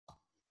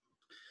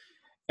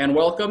And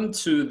welcome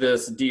to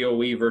this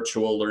DOE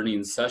virtual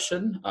learning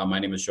session. My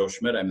name is Joe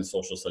Schmidt. I'm the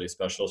Social Studies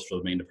Specialist for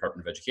the Maine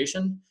Department of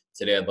Education.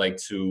 Today I'd like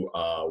to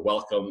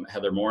welcome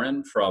Heather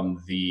Morin from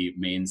the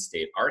Maine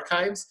State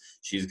Archives.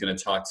 She's going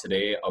to talk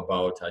today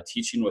about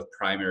teaching with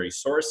primary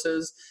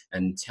sources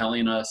and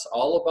telling us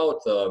all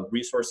about the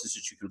resources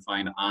that you can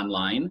find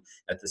online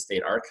at the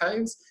State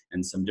Archives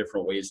and some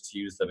different ways to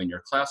use them in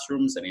your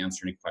classrooms and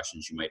answer any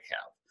questions you might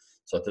have.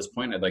 So at this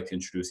point, I'd like to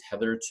introduce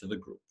Heather to the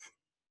group.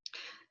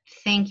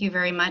 Thank you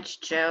very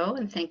much, Joe,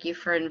 and thank you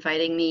for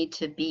inviting me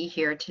to be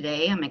here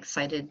today. I'm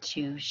excited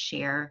to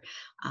share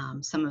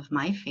some of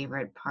my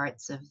favorite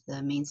parts of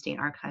the Maine State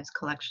Archives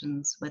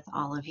collections with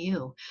all of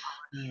you.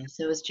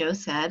 So as Joe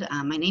said,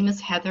 my name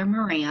is Heather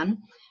Morin,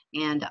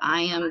 and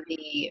I am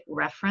the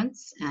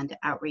reference and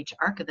outreach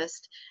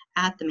archivist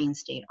at the Maine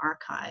State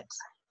Archives.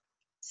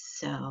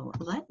 So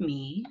let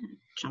me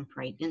jump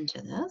right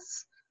into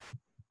this.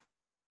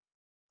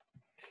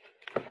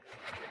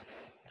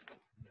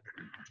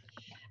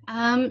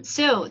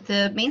 So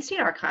the Maine State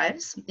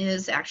Archives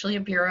is actually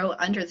a bureau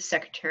under the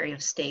Secretary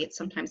of State.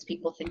 Sometimes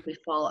people think we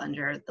fall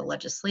under the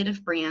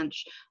legislative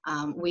branch.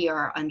 We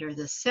are under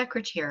the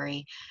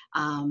Secretary,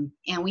 and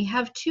we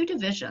have two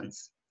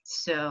divisions.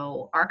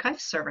 So Archive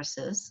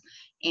Services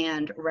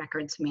and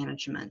Records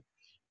Management.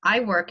 I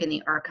work in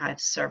the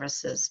Archive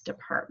Services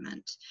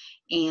Department,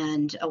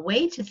 and a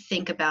way to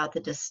think about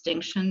the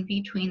distinction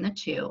between the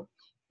two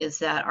is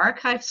that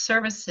Archive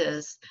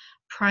Services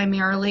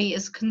primarily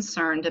is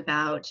concerned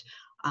about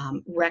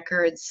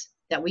records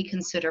that we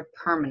consider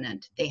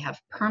permanent. They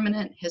have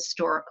permanent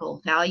historical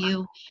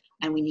value,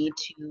 and we need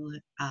to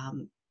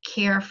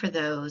care for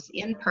those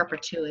in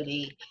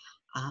perpetuity,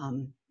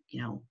 to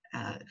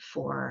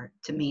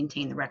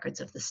maintain the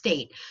records of the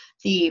state.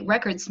 The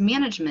Records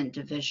Management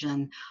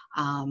Division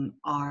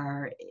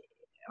are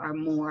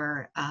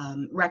more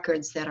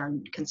records that are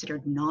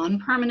considered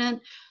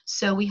non-permanent,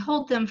 so we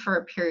hold them for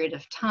a period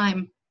of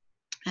time,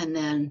 and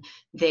then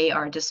they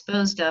are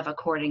disposed of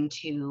according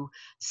to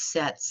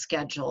set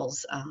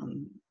schedules,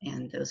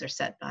 and those are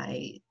set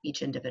by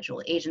each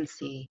individual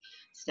agency,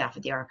 staff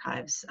at the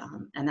archives,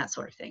 and that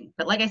sort of thing.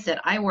 But like I said,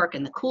 I work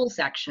in the cool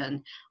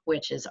section,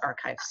 which is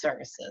Archive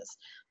Services,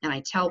 and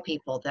I tell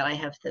people that I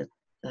have the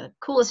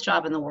coolest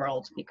job in the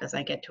world because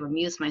I get to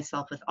amuse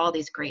myself with all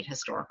these great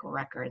historical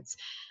records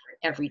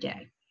every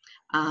day.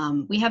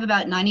 We have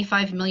about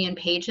 95 million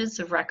pages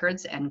of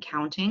records and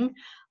counting.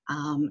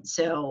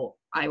 So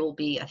I will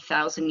be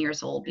 1,000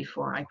 years old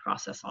before I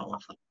process all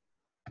of them.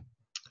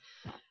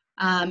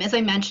 As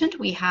I mentioned,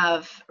 we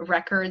have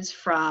records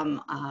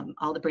from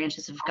all the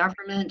branches of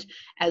government,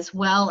 as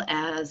well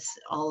as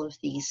all of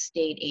the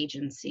state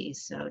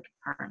agencies, so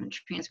Department of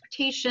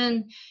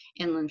Transportation,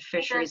 Inland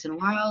Fisheries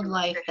and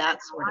Wildlife,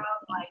 that sort of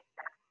thing.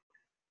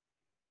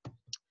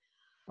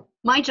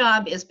 My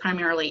job is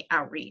primarily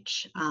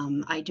outreach.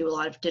 I do a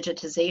lot of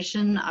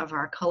digitization of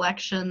our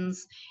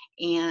collections,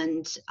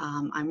 and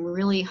I'm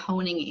really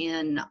honing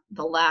in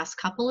the last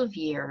couple of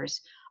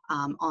years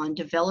on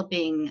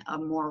developing a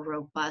more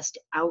robust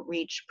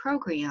outreach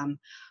program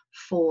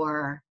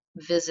for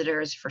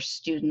visitors, for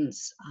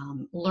students,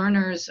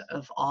 learners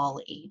of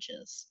all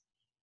ages.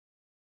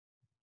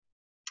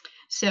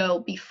 So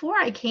before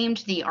I came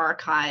to the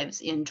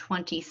archives in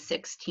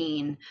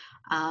 2016,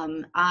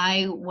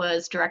 I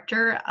was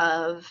director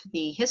of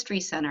the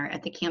History Center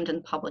at the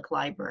Camden Public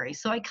Library.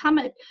 So I come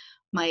at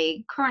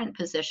my current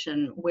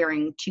position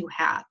wearing two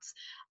hats.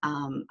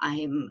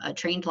 I'm a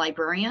trained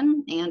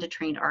librarian and a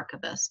trained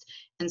archivist.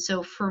 And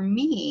so for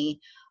me,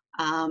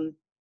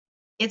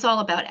 it's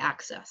all about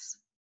access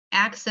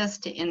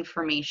to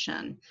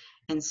information.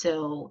 And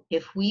so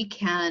if we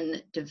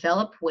can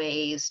develop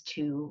ways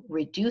to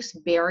reduce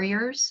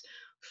barriers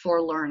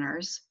for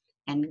learners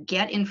and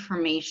get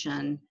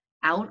information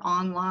out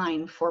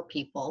online for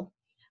people,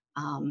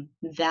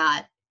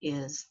 that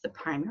is the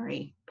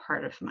primary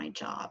part of my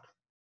job.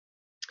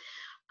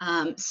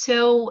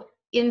 So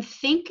in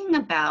thinking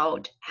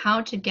about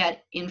how to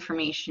get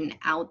information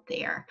out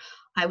there,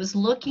 I was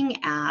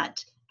looking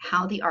at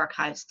how the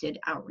archives did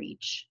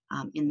outreach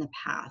in the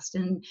past.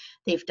 And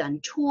they've done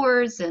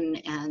tours,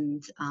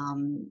 and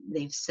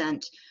they've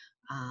sent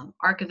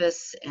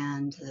archivists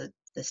and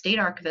the state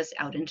archivists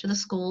out into the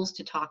schools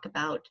to talk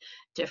about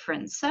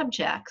different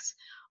subjects.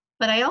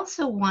 But I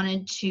also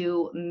wanted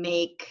to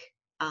make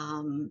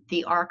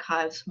the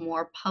archives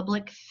more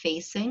public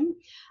facing.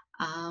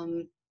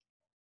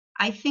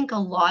 I think a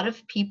lot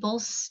of people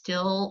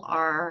still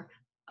are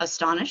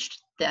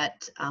astonished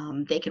that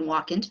they can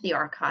walk into the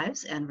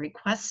archives and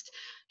request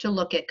to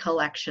look at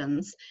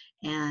collections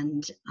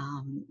and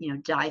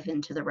dive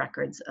into the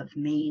records of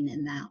Maine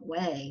in that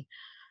way.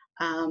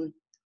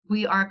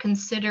 We are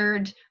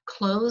considered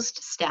closed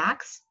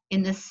stacks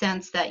in the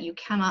sense that you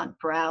cannot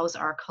browse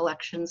our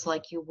collections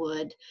like you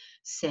would,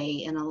 say,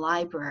 in a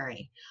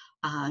library.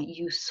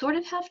 You sort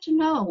of have to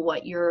know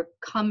what you're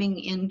coming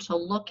in to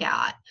look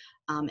at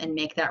and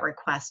make that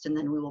request, and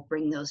then we will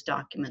bring those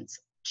documents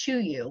to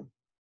you.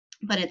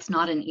 but it's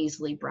not an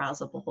easily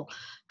browsable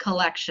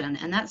collection.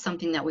 And that's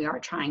something that we are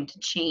trying to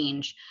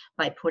change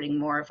by putting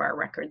more of our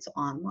records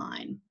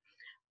online.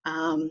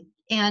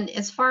 And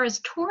as far as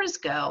tours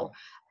go,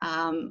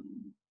 um,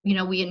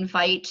 we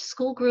invite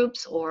school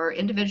groups or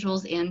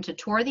individuals in to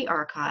tour the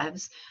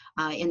archives.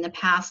 In the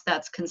past,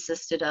 that's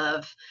consisted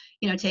of,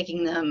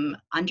 taking them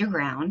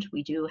underground.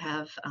 We do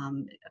have a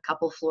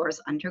couple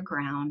floors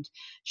underground,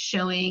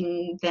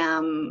 showing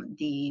them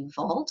the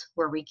vault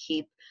where we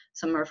keep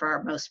some of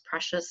our most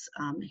precious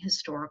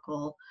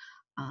historical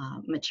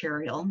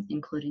material,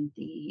 including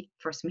the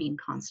first Maine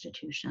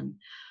Constitution.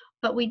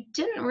 But we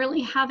didn't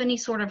really have any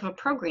sort of a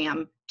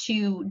program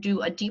to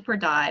do a deeper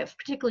dive,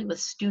 particularly with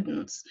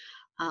students,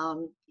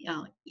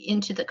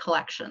 into the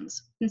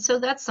collections. And so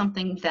that's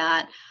something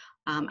that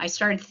I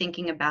started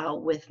thinking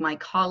about with my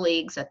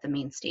colleagues at the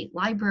Maine State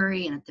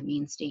Library and at the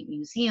Maine State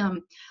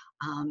Museum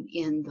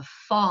in the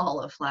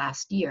fall of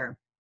last year.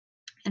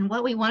 And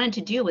what we wanted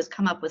to do was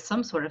come up with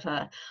some sort of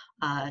a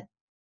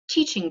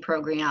teaching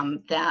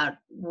program that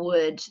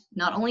would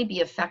not only be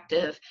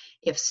effective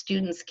if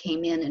students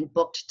came in and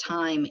booked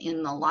time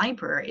in the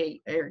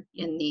library or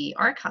in the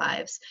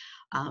archives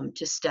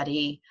to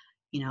study,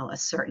 a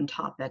certain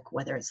topic,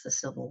 whether it's the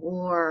Civil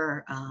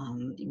War,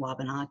 the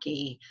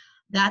Wabanaki,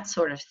 that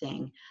sort of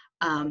thing,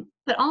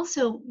 but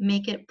also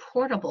make it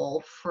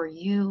portable for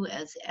you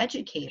as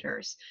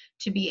educators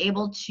to be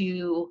able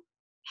to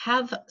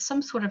have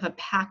some sort of a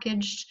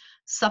packaged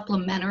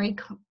supplementary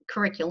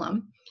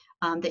curriculum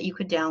that you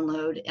could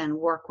download and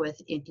work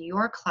with in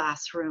your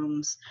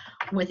classrooms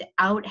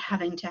without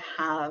having to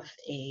have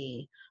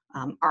a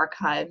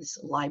archives,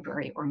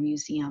 library, or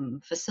museum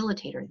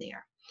facilitator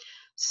there.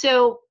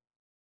 So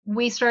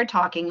we started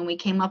talking and we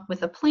came up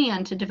with a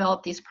plan to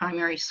develop these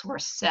primary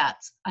source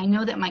sets. I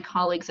know that my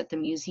colleagues at the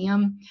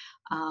museum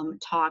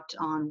talked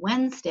on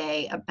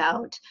Wednesday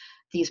about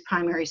these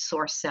primary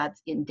source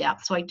sets in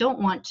depth. So I don't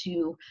want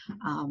to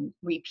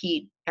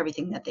repeat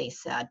everything that they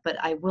said, but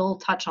I will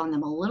touch on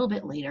them a little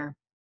bit later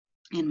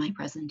in my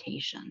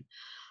presentation.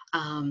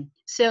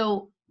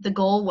 So the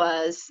goal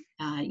was,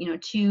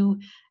 to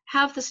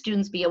have the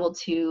students be able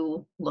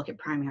to look at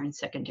primary and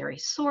secondary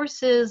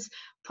sources,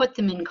 put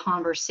them in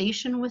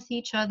conversation with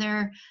each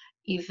other,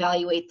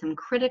 evaluate them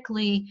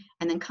critically,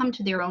 and then come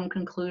to their own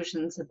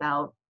conclusions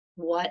about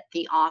what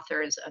the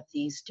authors of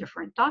these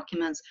different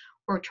documents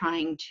were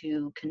trying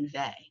to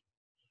convey.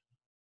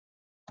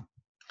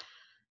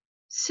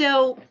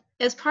 So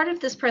as part of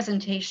this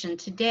presentation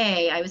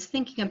today, I was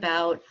thinking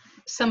about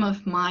some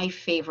of my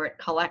favorite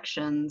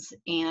collections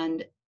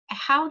and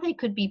how they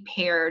could be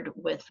paired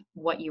with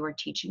what you are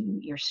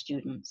teaching your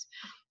students.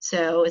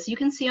 So as you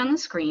can see on the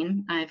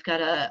screen, I've got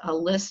a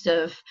list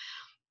of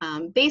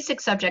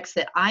basic subjects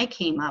that I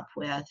came up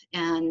with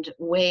and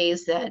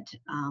ways that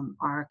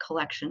our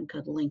collection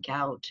could link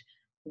out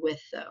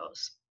with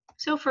those.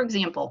 So for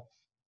example,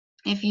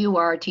 if you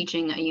are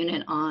teaching a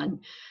unit on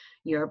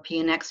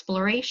European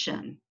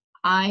exploration,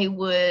 I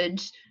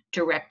would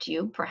direct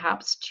you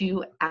perhaps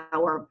to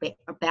our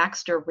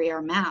Baxter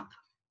Rare Map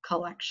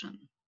collection.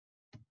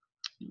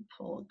 Let me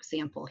pull an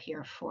example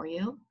here for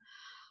you.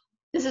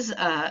 This is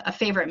a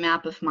favorite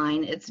map of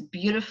mine. It's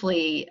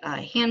beautifully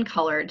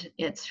hand-colored.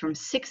 It's from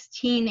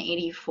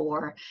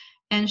 1684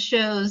 and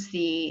shows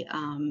the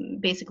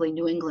basically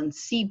New England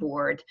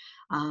seaboard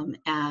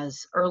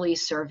as early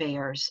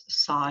surveyors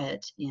saw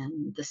it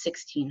in the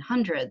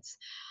 1600s.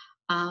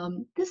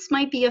 This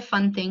might be a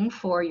fun thing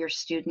for your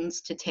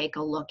students to take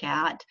a look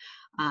at.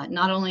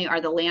 Not only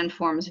are the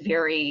landforms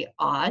very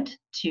odd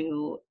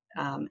to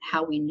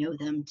how we know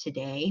them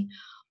today,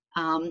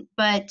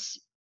 but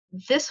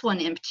this one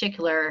in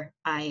particular,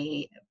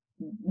 I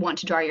want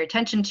to draw your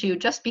attention to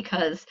just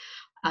because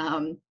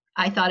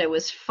I thought it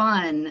was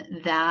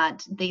fun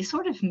that they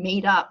sort of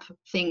made up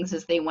things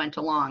as they went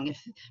along.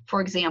 If,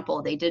 for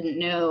example, they didn't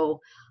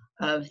know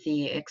of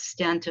the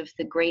extent of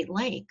the Great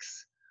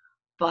Lakes,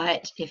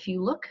 but if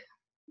you look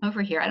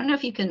over here, I don't know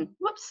if you can,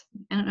 whoops,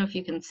 I don't know if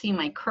you can see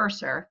my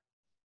cursor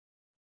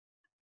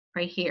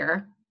right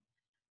here.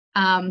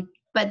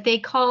 But they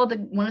call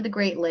one of the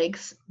Great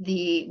Lakes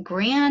the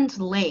Grand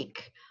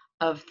Lake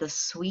of the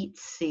Sweet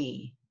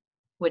Sea,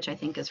 which I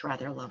think is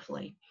rather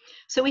lovely.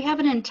 So we have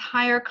an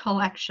entire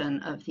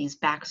collection of these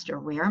Baxter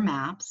Rare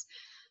Maps.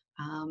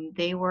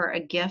 They were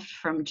a gift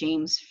from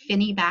James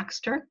Finney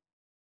Baxter.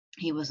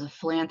 He was a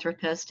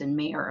philanthropist and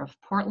mayor of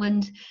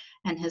Portland,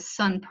 and his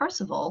son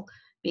Percival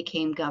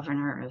became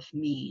governor of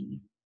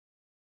Maine.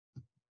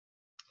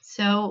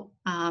 So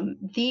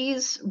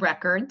these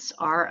records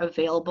are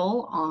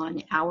available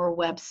on our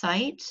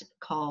website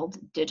called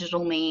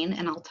Digital Maine,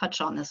 and I'll touch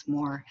on this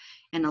more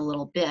in a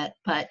little bit,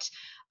 but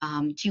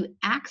to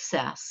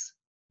access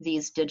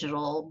these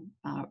digital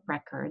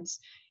records,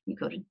 you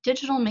go to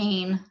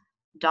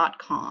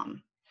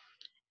digitalmaine.com,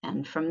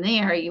 and from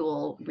there you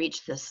will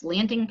reach this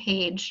landing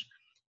page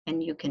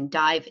and you can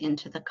dive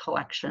into the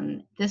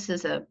collection. This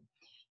is a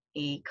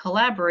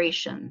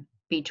collaboration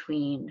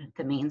between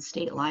the Maine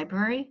State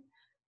Library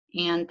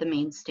and the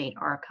Maine State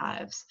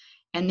Archives.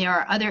 And there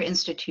are other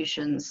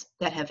institutions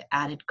that have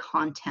added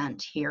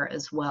content here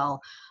as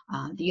well,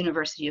 the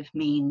University of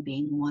Maine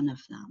being one of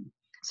them.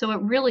 So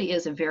it really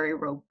is a very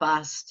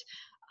robust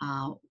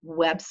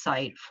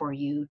website for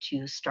you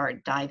to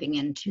start diving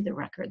into the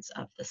records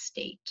of the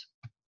state.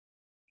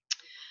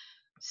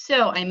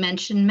 So I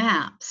mentioned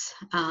maps.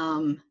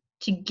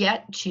 To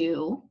get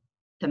to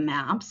the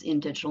maps in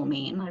Digital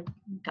Maine, I've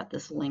got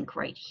this link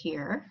right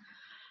here.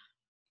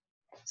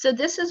 So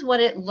this is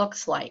what it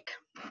looks like.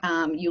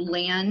 You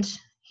land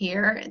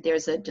here,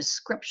 there's a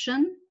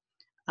description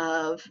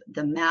of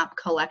the map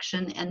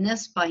collection, and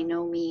this by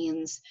no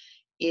means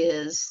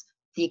is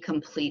the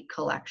complete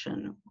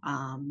collection.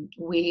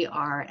 We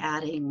are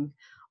adding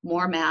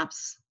more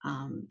maps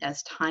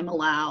as time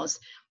allows.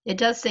 It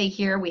does say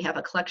here we have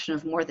a collection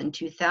of more than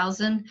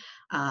 2,000.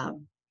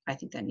 I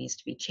think that needs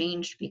to be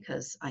changed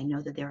because I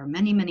know that there are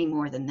many, many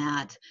more than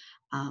that.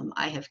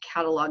 I have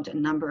cataloged a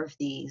number of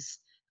these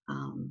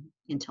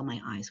until my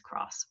eyes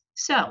cross.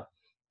 So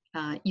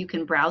you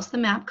can browse the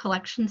map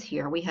collections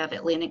here. We have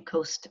Atlantic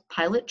Coast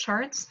pilot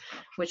charts,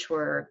 which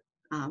were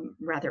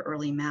rather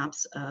early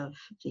maps of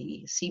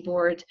the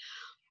seaboard.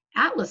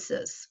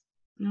 Atlases.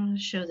 I'm going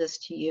to show this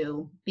to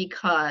you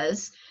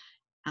because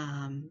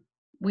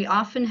we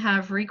often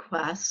have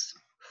requests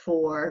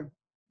for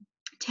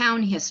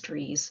town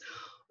histories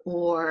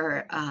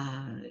or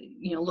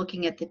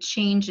looking at the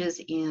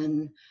changes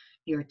in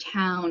your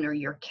town or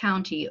your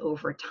county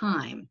over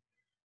time.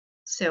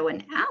 So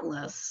an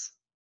atlas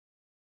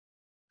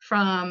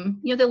from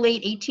the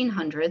late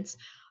 1800s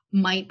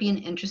might be an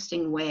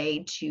interesting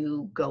way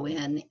to go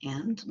in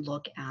and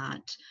look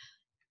at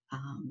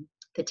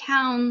the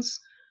towns,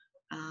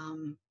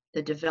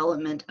 the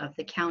development of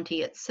the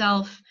county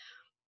itself.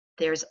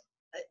 There's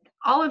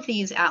all of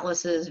these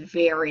atlases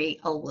vary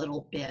a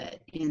little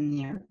bit in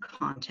their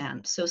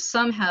content. So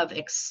some have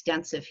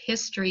extensive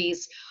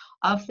histories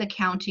of the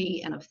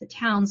county and of the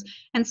towns,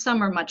 and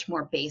some are much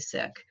more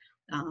basic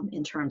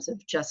in terms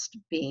of just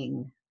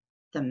being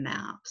the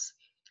maps.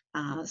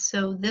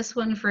 So this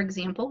one, for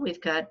example,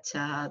 we've got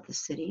the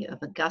city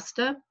of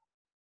Augusta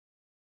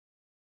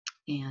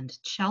and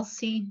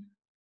Chelsea.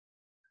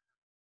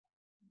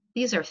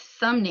 These are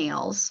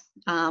thumbnails.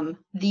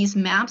 These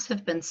maps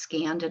have been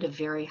scanned at a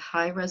very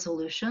high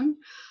resolution.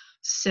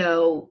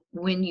 So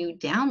when you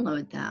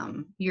download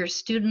them, your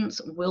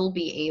students will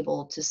be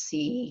able to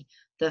see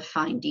the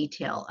fine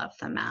detail of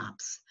the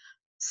maps.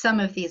 Some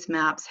of these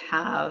maps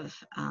have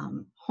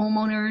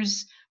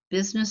homeowners,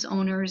 business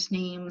owners'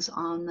 names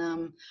on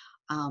them.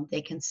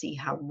 They can see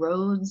how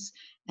roads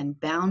and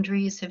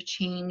boundaries have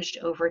changed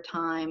over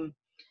time.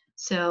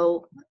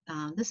 So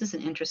this is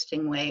an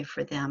interesting way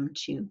for them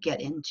to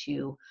get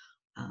into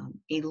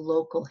a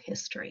local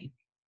history.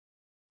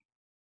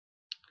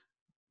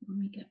 Let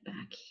me get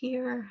back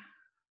here.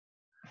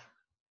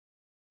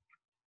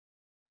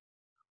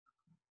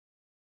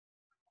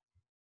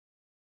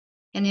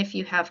 And if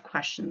you have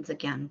questions,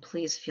 again,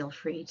 please feel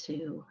free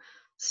to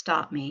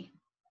stop me.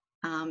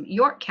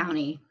 York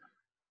County,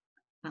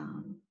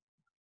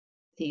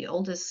 the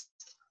oldest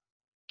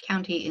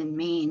county in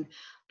Maine,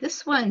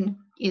 this one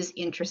is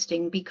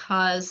interesting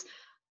because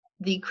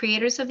the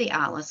creators of the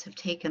atlas have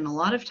taken a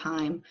lot of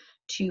time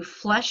to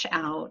flesh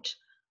out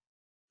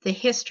the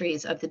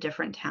histories of the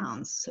different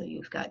towns. So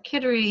you've got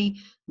Kittery,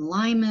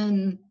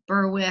 Lyman,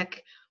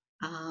 Berwick,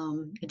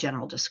 a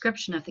general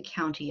description of the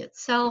county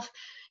itself.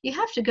 You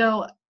have to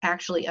go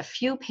actually a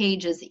few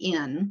pages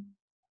in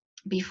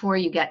before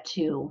you get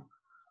to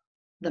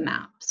the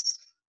maps,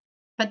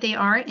 but they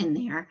are in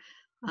there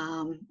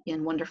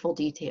in wonderful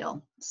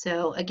detail.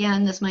 So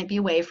again, this might be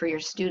a way for your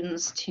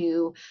students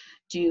to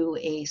do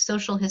a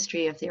social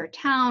history of their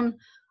town,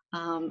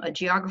 a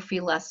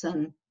geography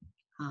lesson,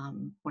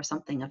 or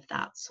something of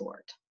that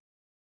sort.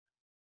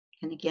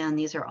 And again,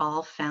 these are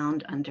all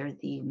found under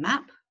the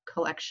map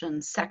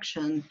collection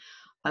section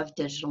of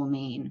Digital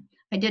Maine.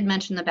 I did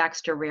mention the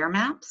Baxter Rare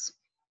Maps.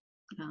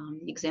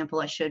 The example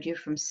I showed you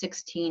from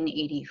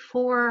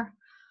 1684.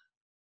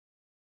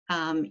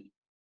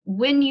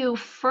 When you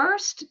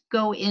first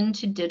go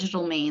into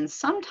Digital Maine,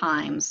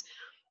 sometimes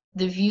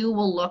the view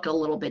will look a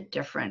little bit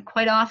different.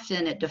 Quite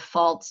often it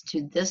defaults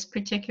to this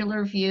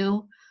particular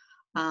view,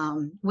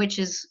 which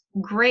is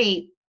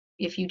great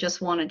if you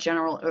just want a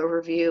general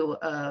overview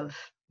of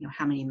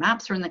how many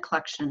maps are in the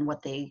collection,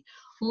 what they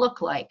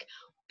look like.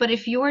 But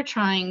if you're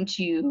trying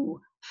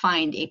to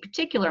find a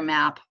particular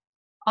map,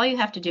 all you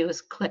have to do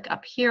is click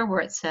up here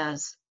where it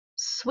says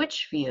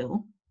Switch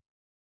View,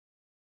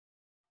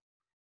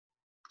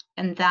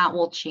 and that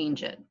will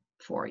change it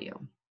for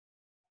you.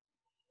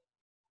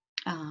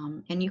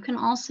 And you can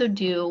also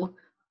do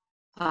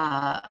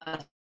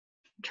a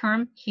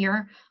term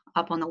here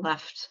up on the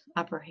left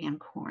upper hand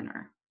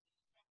corner.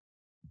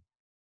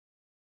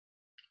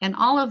 And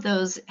all of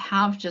those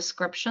have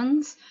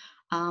descriptions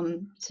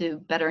to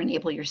better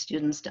enable your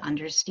students to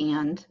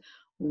understand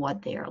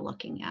what they are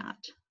looking at.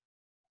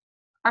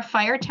 Our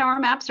fire tower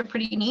maps are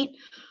pretty neat.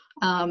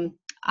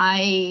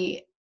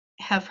 I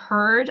have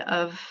heard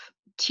of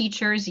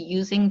teachers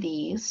using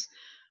these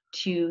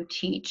to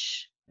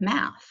teach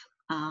math.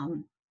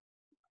 I'm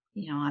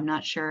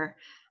not sure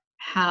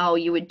how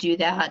you would do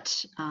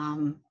that.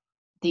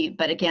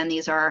 But again,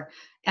 these are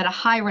at a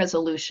high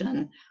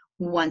resolution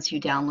once you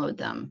download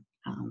them.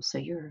 So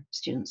your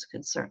students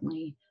could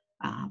certainly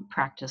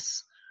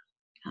practice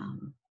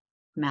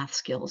math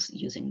skills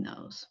using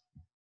those.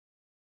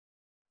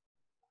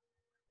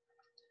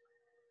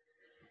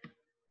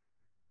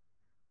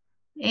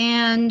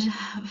 And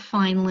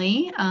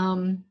finally,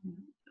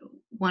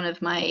 one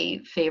of my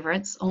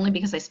favorites, only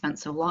because I spent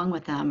so long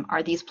with them,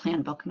 are these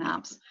plan book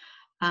maps.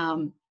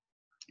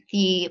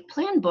 The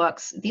plan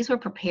books, these were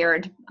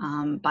prepared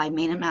by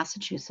Maine and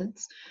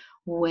Massachusetts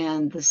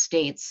when the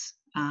states,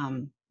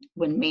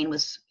 when Maine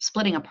was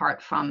splitting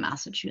apart from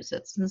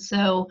Massachusetts. And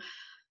so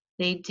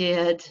they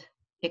did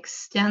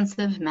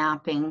extensive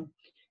mapping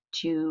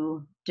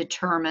to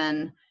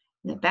determine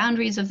the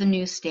boundaries of the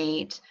new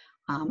state,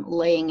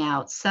 laying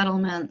out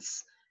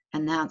settlements,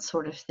 and that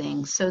sort of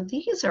thing. So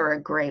these are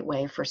a great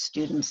way for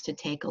students to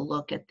take a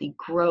look at the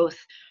growth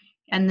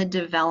and the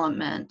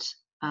development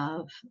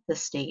of the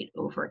state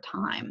over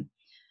time.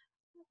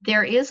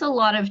 There is a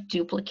lot of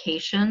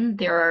duplication.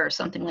 There are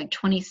something like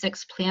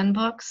 26 plan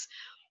books.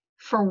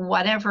 For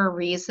whatever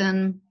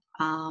reason,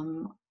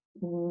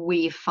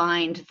 we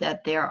find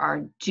that there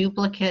are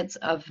duplicates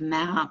of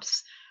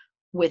maps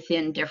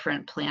within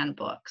different plan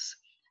books.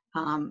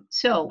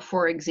 So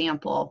for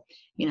example,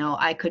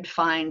 I could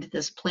find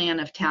this plan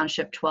of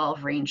Township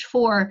 12, Range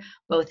 4,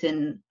 both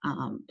in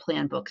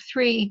Plan Book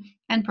 3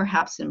 and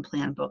perhaps in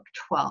Plan Book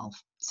 12.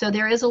 So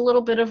there is a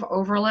little bit of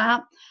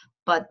overlap,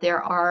 but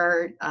there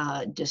are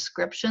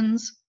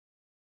descriptions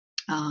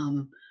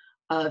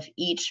of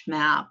each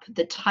map.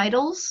 The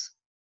titles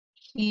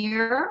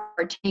here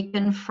are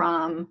taken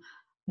from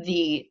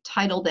the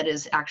title that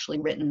is actually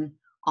written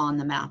on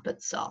the map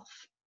itself.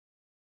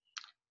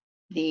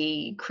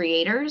 The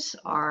creators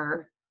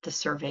are the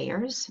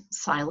surveyors,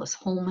 Silas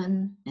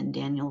Holman and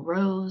Daniel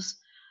Rose.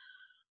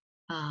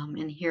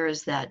 And here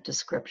is that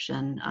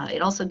description.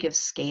 It also gives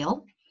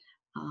scale.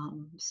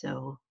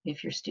 So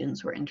if your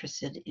students were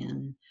interested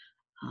in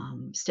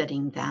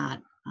studying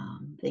that,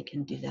 they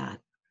can do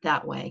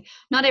that way.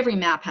 Not every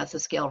map has the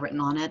scale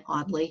written on it,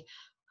 oddly,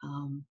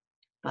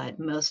 but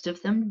most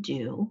of them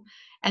do.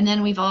 And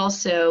then we've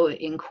also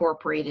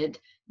incorporated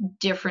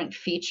different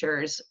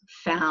features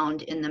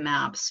found in the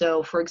map.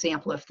 So for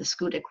example, if the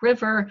Scudic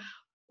River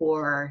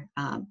or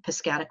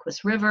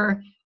Piscataquis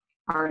River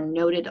are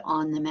noted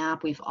on the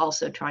map, we've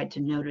also tried to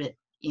note it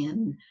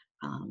in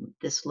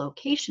this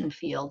location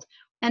field,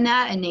 and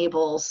that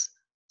enables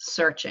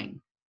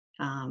searching.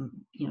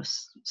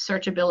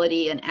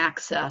 Searchability and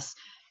access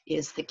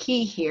is the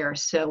key here.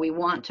 So we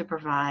want to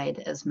provide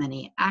as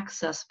many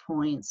access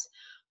points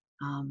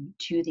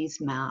to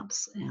these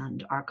maps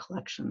and our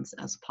collections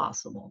as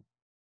possible.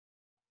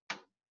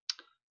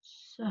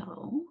 So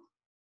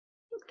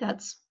I think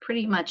that's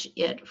pretty much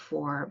it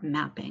for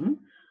mapping.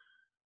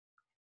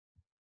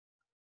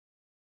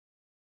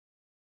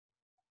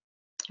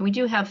 We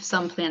do have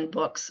some plan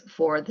books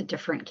for the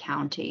different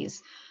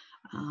counties.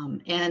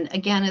 And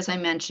again, as I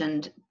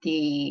mentioned,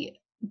 the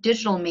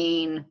Digital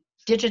Maine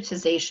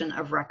digitization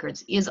of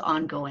records is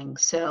ongoing.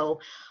 So,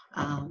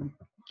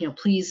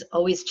 please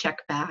always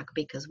check back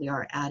because we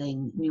are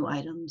adding new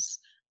items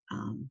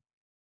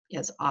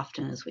as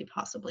often as we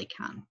possibly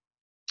can.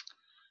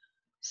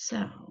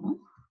 So,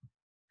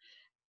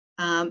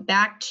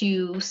 back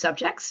to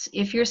subjects.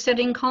 If you're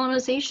studying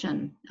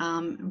colonization,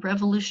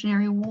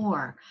 Revolutionary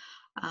War,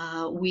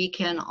 we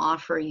can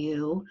offer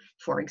you,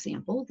 for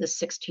example, the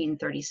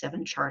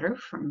 1637 Charter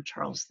from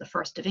Charles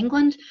I of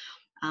England,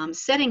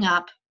 setting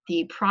up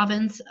the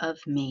province of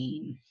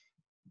Maine.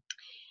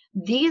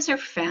 These are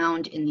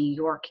found in the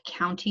York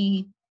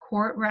County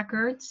court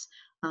records.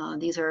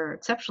 These are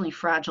exceptionally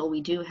fragile.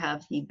 We do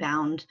have the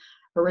bound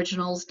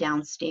originals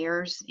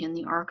downstairs in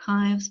the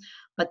archives,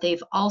 but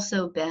they've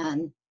also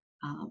been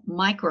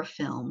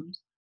microfilmed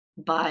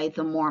by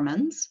the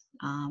Mormons,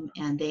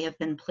 and they have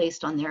been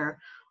placed on their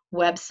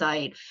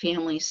website,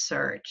 Family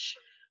Search.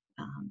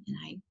 And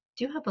I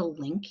do have a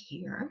link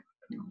here.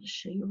 I'll just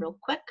show you real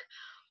quick.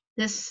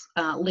 This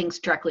links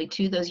directly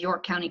to those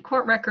York County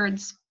court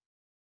records.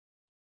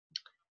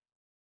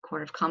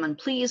 Court of Common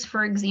Pleas,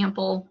 for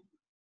example.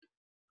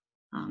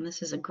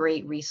 This is a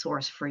great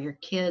resource for your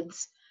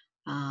kids.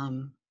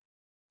 And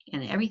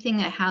everything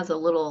that has a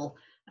little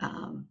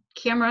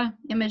camera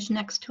image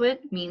next to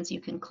it means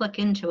you can click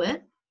into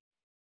it.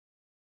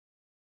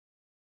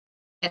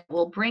 It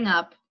will bring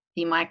up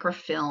the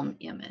microfilm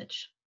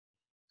image.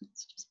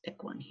 Let's just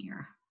pick one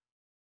here.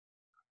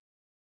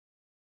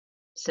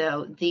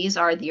 So these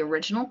are the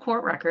original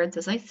court records,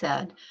 as I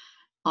said,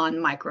 on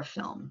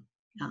microfilm.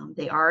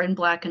 They are in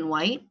black and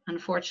white,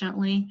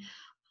 unfortunately,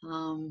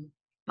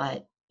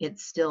 but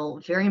it's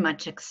still very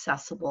much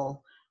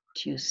accessible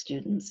to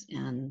students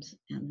and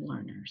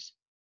learners.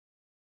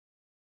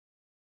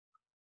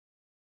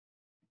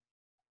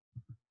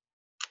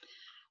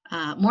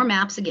 More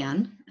maps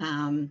again.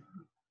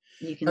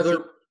 You can Heather,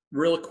 see.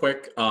 Real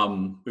quick,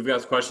 we've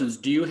got questions.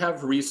 Do you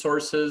have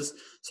resources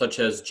such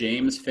as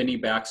James Finney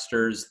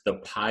Baxter's The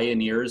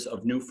Pioneers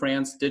of New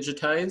France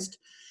digitized?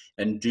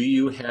 And do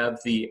you have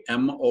the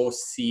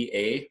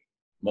MOCA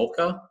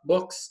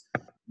books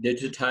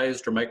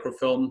digitized or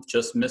microfilm?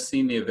 Just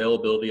missing the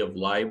availability of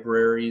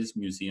libraries,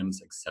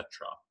 museums,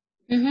 etc.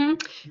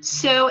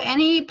 So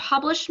any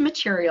published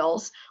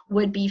materials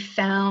would be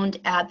found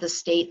at the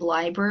state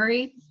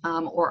library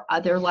or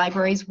other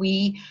libraries.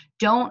 We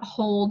don't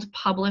hold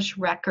published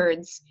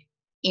records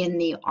in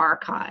the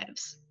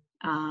archives.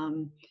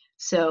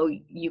 So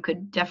you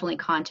could definitely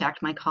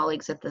contact my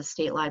colleagues at the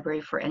state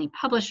library for any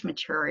published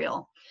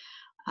material.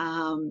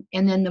 And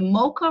then the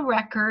MOCA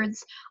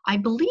records, I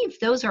believe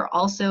those are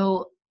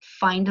also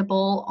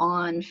findable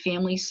on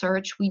Family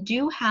Search. We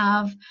do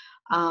have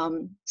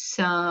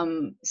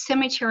some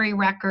cemetery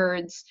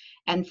records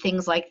and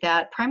things like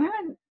that,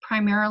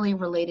 primarily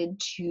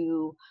related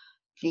to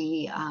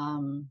the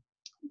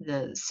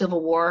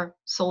Civil War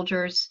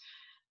soldiers.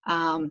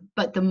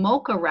 But the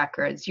MOCA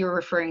records, you're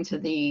referring to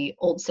the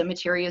Old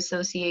Cemetery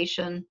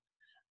Association,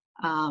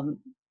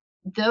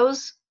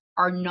 those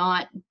are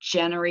not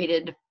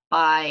generated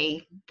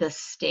by the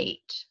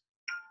state.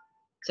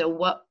 So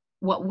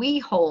what we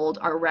hold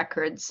are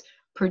records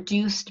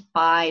produced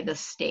by the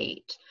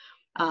state.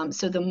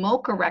 So the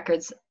MOCA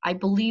records, I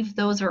believe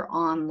those are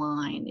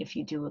online if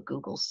you do a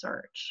Google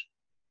search.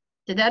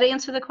 Did that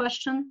answer the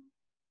question?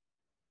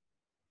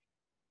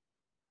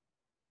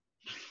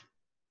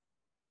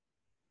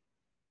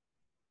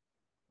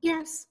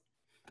 Yes.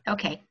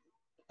 Okay.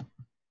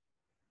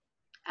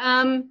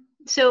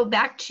 So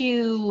back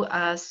to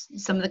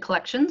some of the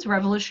collections.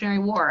 Revolutionary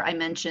War, I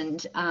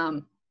mentioned.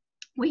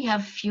 We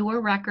have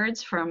fewer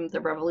records from the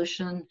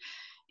Revolution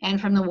and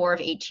from the War of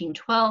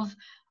 1812,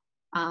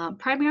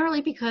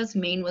 primarily because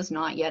Maine was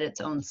not yet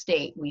its own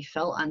state. We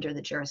fell under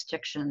the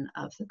jurisdiction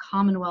of the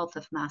Commonwealth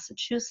of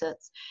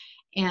Massachusetts,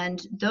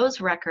 and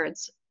those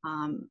records,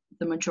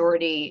 the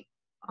majority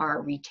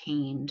are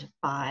retained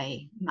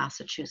by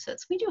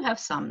Massachusetts. We do have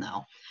some,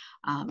 though.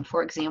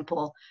 For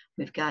example,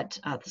 we've got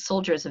the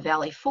soldiers of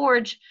Valley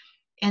Forge,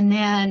 and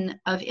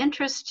then of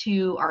interest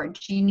to our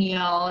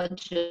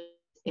genealogists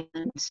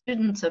and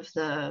students of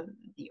the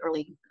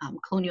early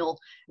colonial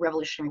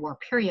Revolutionary War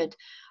period,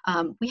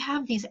 we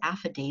have these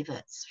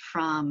affidavits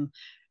from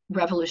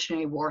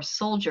Revolutionary War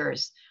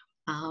soldiers.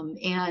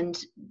 And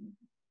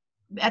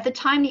at the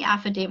time the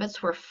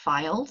affidavits were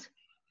filed,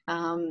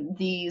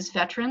 these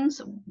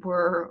veterans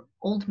were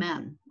old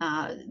men.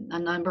 A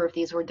number of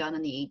these were done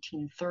in the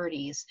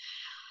 1830s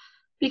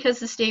because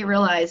the state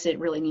realized it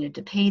really needed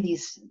to pay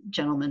these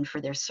gentlemen for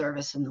their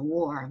service in the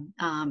war.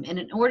 And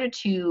in order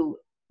to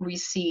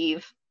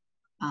receive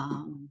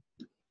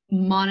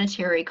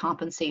monetary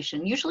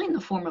compensation, usually in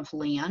the form of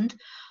land,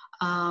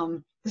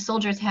 the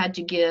soldiers had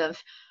to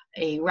give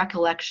a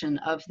recollection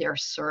of their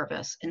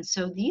service. And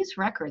so these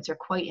records are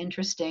quite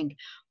interesting.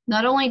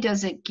 Not only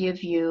does it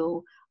give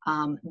you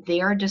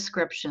their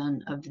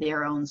description of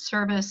their own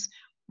service,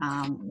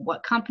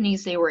 what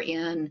companies they were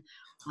in,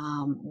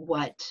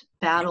 what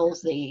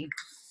battles they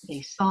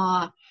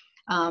saw,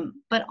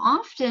 but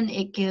often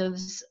it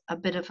gives a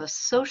bit of a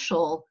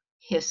social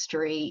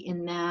history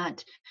in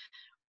that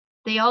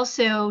they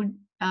also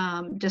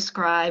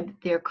describe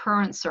their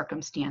current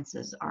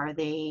circumstances. Are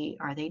they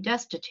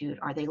destitute?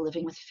 Are they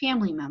living with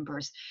family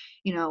members?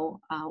 You know,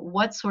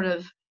 what sort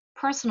of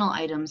personal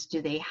items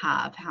do they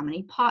have? How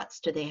many pots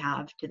do they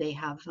have? Do they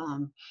have,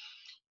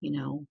 you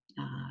know,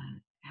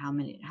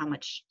 how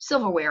much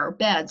silverware or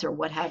beds or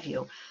what have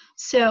you?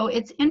 So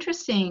it's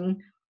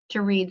interesting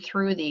to read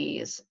through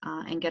these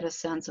and get a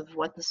sense of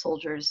what the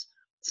soldiers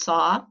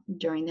saw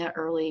during that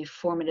early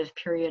formative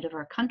period of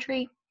our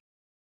country,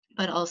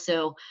 but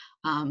also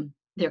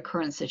their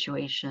current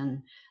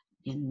situation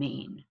in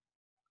Maine.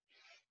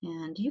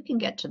 And you can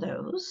get to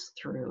those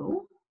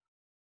through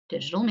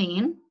Digital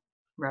Maine,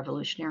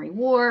 Revolutionary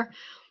War.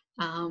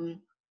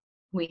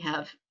 We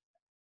have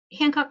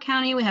Hancock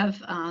County, we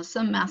have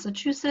some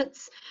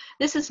Massachusetts.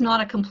 This is not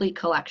a complete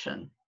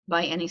collection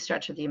by any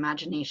stretch of the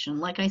imagination.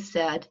 Like I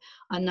said,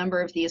 a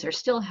number of these are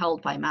still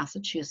held by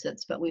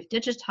Massachusetts, but we've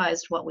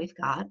digitized what we've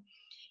got,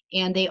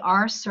 and they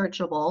are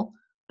searchable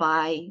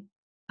by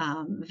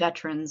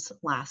veteran's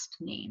last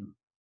name.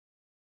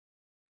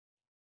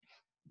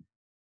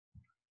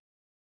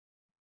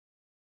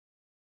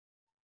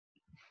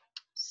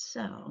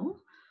 So,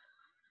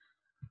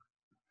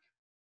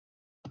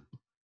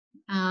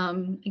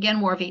 again,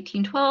 War of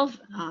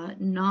 1812,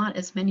 not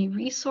as many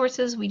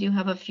resources. We do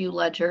have a few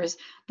ledgers.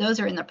 Those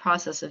are in the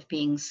process of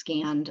being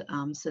scanned,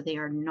 so they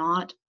are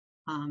not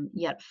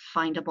yet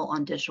findable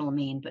on Digital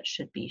Maine, but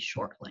should be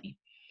shortly.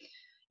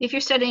 If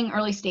you're studying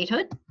early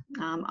statehood,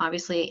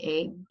 obviously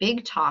a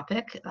big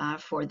topic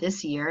for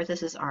this year.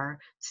 This is our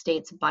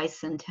state's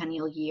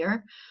bicentennial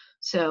year.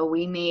 So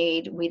we,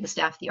 the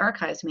staff of the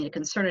archives, made a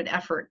concerted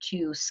effort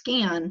to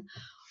scan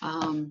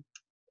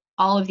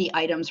all of the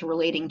items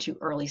relating to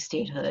early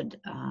statehood.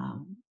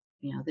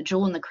 You know, the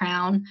jewel in the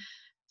crown,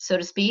 so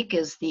to speak,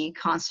 is the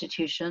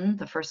Constitution,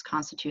 the first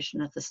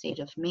Constitution of the state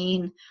of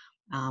Maine.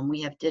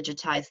 We have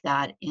digitized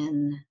that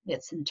in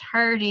its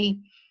entirety.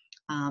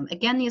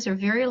 Again, these are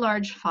very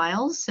large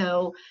files,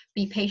 so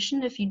be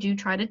patient if you do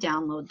try to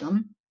download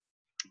them,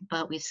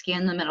 but we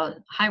scan them at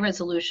a high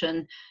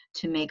resolution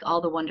to make all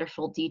the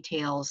wonderful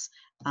details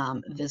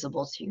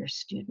visible to your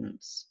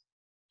students.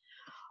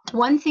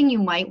 One thing you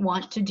might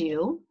want to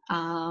do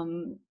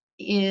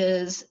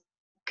is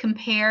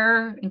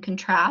compare and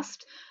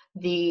contrast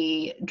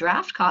the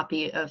draft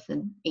copy of the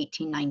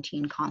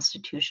 1819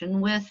 Constitution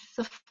with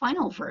the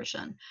final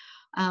version.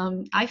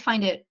 I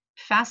find it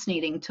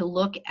fascinating to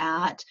look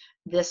at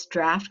this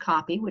draft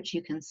copy, which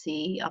you can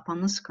see up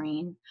on the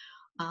screen,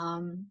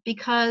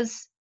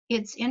 because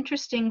it's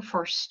interesting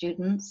for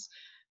students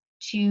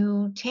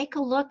to take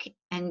a look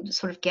and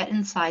sort of get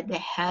inside the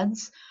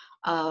heads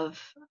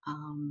of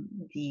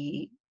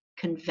the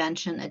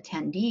convention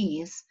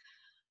attendees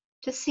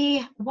to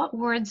see what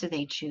words are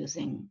they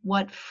choosing,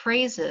 what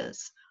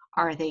phrases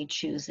are they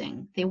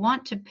choosing. They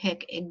want to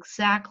pick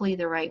exactly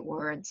the right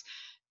words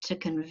to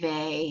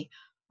convey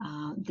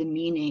the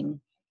meaning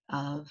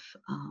of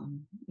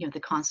the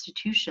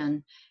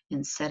Constitution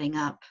in setting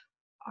up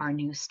our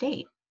new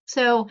state.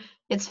 So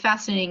it's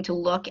fascinating to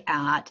look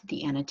at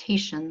the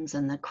annotations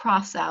and the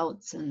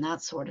cross-outs and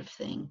that sort of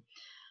thing.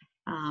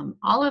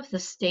 All of the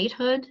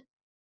statehood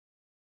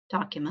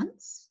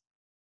documents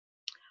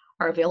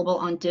are available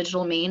on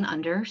Digital Maine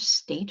under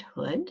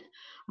statehood.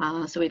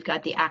 So we've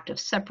got the Act of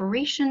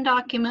Separation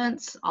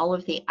documents, all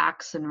of the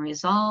acts and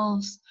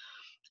resolves.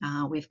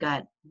 We've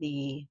got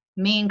the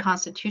Maine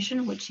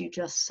Constitution, which you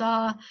just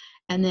saw,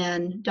 and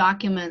then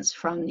documents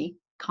from the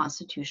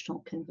Constitutional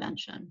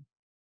Convention.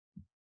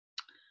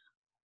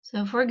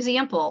 So for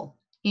example,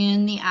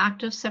 in the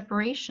Act of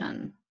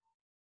Separation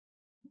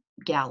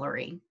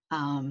gallery,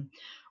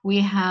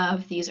 we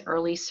have these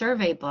early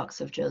survey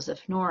books of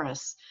Joseph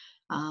Norris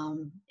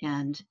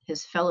and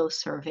his fellow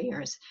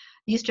surveyors.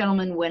 These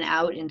gentlemen went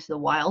out into the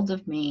wilds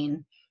of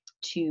Maine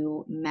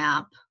to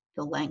map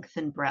the length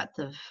and breadth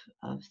of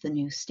the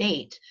new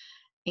state.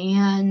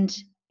 And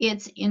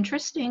it's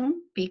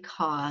interesting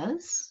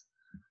because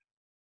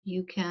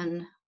you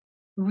can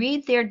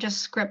read their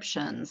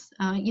descriptions.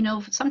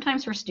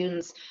 Sometimes for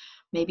students,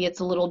 maybe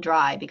it's a little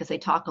dry because they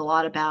talk a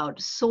lot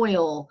about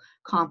soil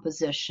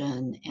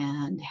composition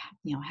and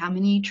how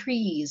many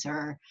trees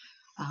are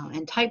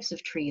and types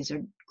of trees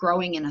are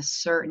growing in a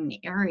certain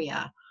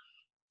area.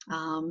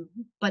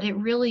 But it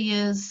really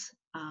is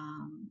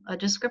a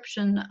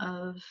description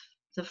of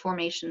the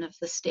formation of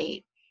the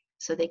state.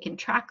 So they can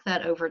track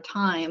that over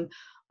time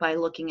by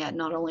looking at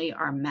not only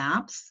our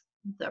maps,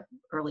 the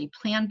early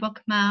plan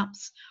book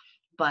maps,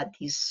 but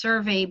these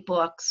survey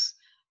books.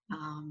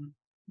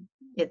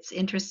 It's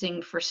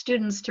interesting for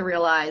students to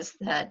realize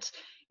that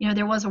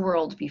there was a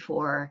world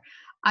before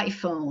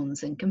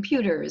iPhones and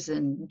computers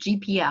and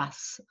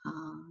GPS.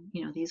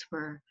 These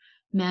were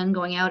men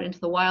going out into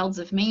the wilds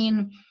of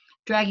Maine,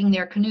 dragging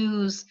their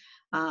canoes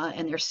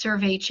and their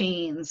survey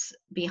chains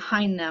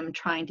behind them,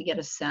 trying to get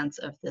a sense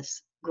of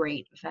this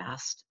great,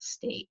 vast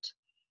state.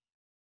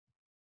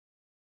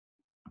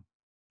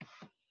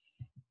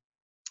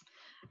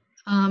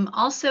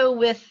 Also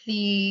with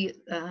the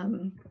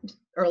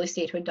early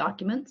statehood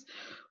documents,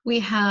 we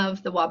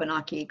have the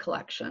Wabanaki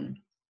collection.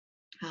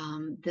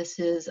 This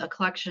is a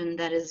collection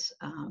that is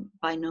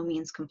by no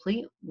means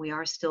complete. We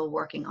are still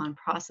working on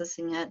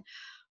processing it,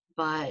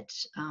 but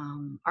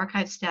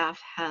archive staff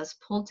has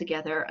pulled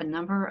together a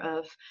number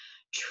of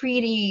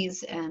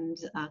treaties and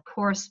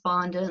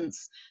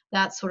correspondence,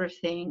 that sort of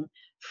thing,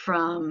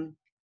 from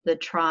the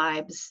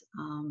tribes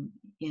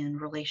in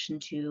relation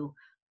to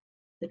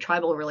the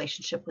tribal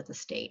relationship with the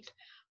state,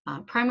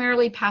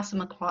 primarily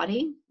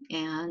Passamaquoddy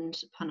and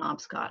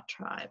Penobscot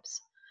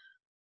tribes.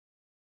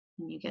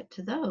 And you get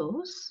to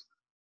those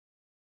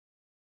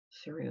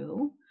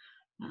through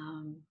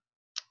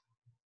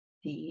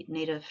the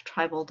native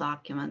tribal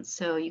documents.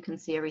 So you can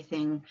see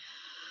everything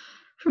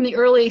from the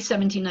early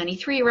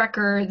 1793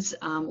 records,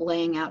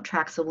 laying out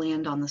tracts of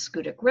land on the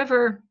Scoodic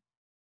River,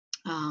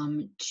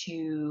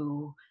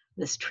 to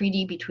this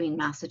treaty between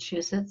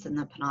Massachusetts and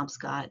the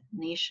Penobscot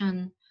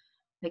Nation.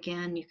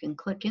 Again, you can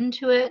click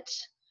into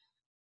it.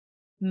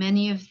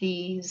 Many of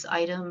these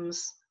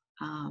items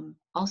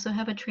also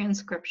have a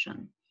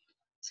transcription.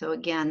 So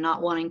again,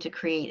 not wanting to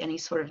create any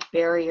sort of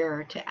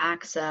barrier to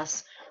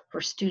access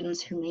for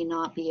students who may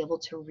not be able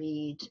to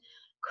read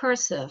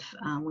cursive,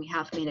 we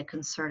have made a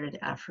concerted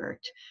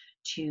effort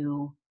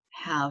to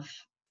have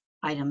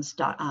items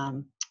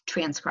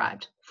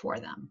transcribed for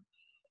them.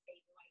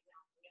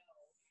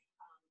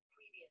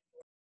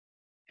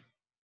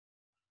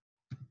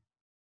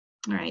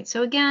 All right,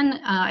 so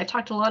again, I've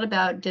talked a lot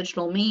about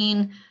Digital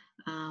Maine.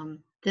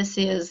 This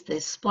is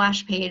the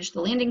splash page,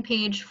 the landing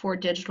page for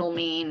Digital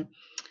Maine.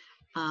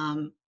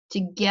 To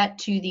get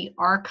to the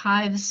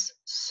archives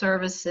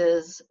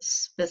services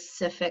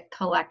specific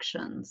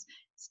collections,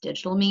 it's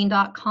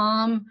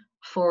digitalmaine.com/arc,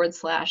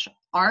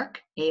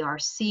 ARC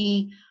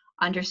 _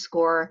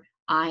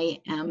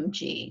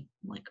 IMG,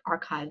 like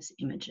archives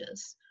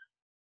images.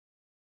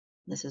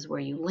 This is where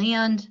you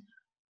land.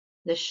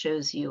 This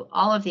shows you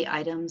all of the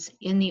items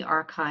in the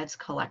archives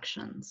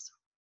collections.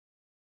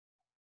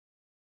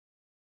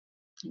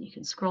 And you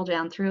can scroll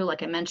down through.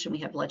 Like I mentioned, we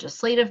have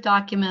legislative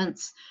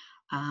documents,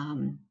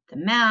 the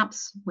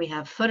maps, we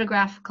have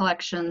photograph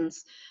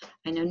collections.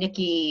 I know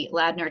Nikki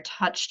Ladner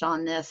touched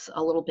on this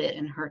a little bit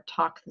in her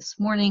talk this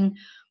morning.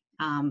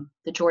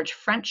 The George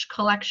French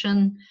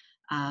collection,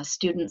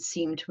 students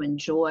seem to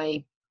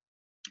enjoy.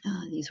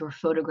 These were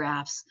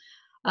photographs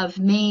of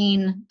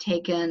Maine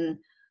taken,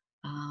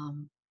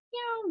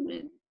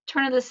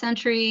 turn of the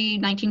century,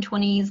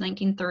 1920s,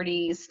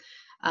 1930s.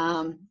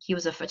 He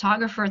was a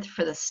photographer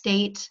for the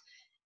state,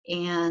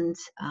 and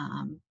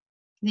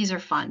these are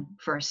fun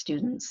for our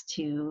students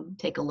to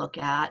take a look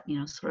at,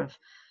 sort of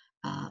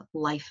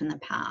life in the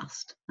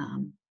past.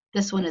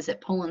 This one is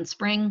at Poland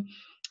Spring,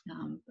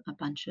 a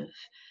bunch of,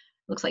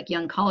 looks like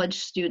young college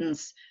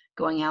students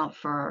going out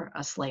for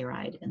a sleigh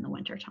ride in the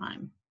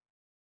wintertime.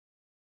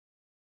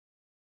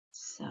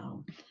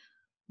 So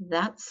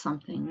that's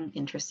something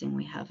interesting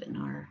we have in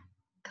our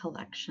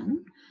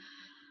collection.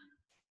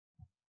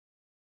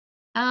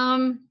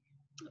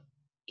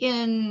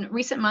 In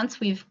recent months,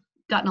 we've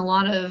gotten a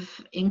lot of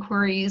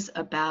inquiries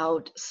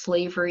about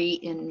slavery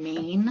in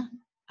Maine.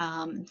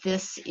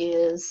 This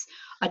is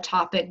a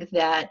topic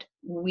that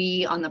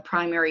we on the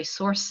primary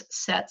source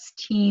sets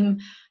team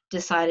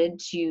decided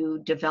to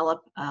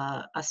develop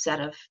a set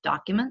of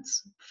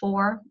documents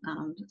for,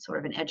 sort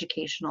of an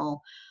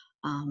educational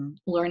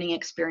learning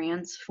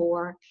experience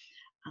for,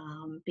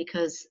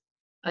 because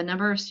a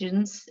number of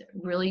students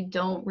really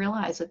don't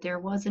realize that there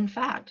was in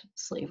fact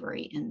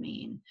slavery in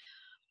Maine.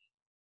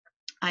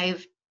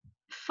 I've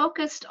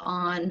focused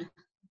on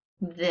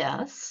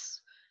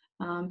this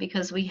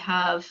because we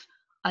have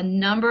a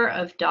number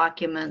of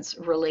documents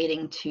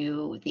relating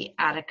to the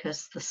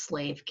Atticus the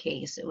slave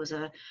case. It was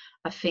a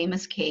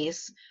famous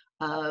case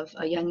of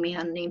a young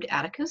man named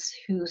Atticus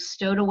who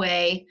stowed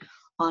away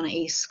on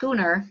a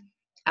schooner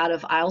out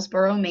of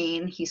Islesboro,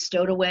 Maine. He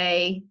stowed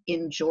away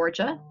in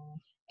Georgia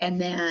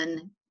and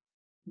then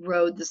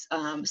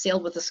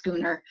sailed with the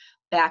schooner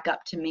back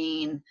up to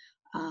Maine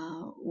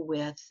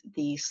with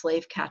the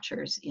slave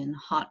catchers in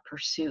hot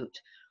pursuit.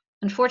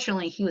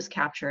 Unfortunately, he was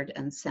captured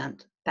and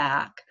sent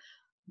back,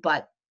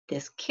 but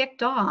this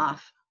kicked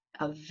off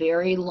a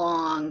very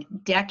long,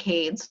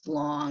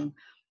 decades-long,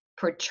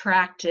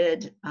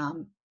 protracted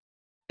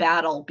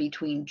battle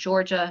between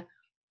Georgia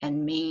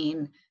and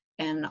Maine,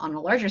 and on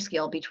a larger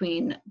scale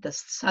between the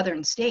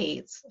southern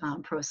states,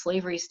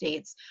 pro-slavery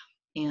states,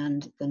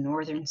 and the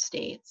northern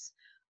states.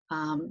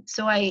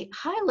 So I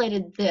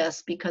highlighted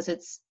this because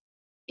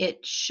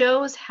it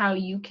shows how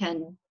you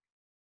can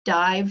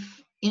dive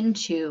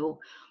into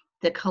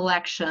the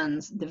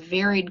collections, the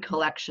varied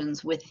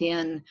collections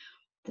within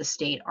the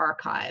state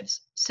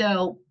archives.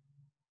 So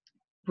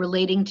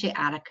relating to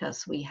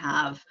Atticus, we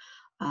have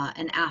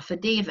an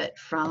affidavit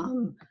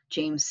from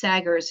James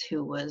Saggers,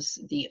 who was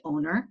the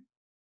owner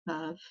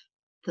of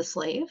the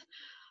slave.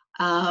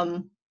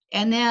 And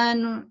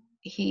then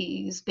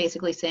he's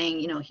basically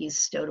saying, he's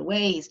stowed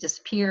away, he's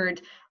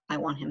disappeared, I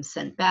want him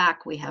sent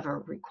back. We have a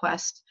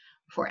request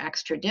for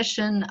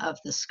extradition of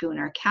the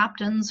schooner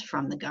captains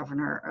from the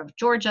governor of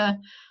Georgia.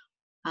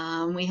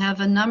 We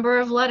have a number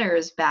of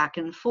letters back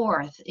and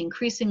forth,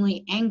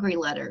 increasingly angry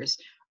letters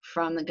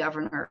from the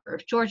governor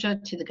of Georgia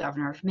to the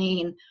governor of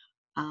Maine,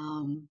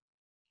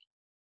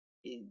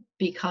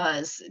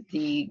 because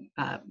the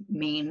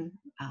Maine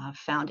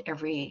found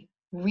every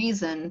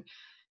reason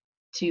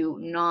to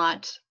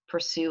not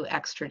pursue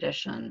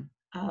extradition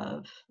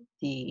of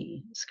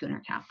the schooner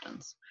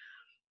captains.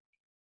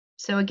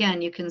 So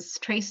again, you can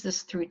trace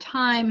this through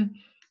time.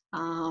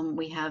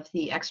 We have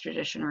the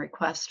extradition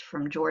request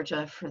from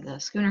Georgia for the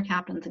schooner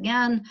captains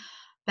again,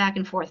 back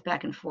and forth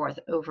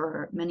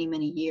over many,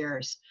 many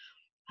years.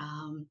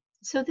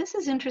 So this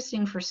is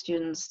interesting for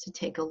students to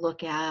take a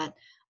look at.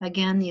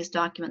 Again, these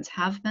documents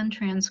have been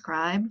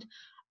transcribed,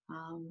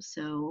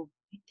 so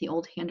the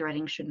old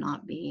handwriting should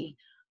not be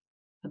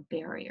a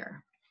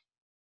barrier.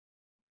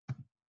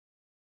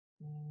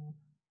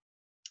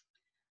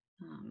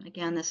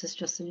 Again, this is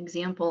just an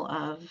example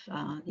of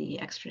the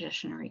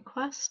extradition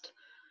request.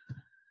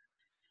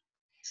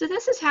 So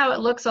this is how it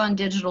looks on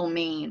Digital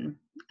Maine.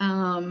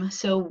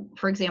 So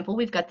for example,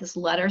 we've got this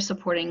letter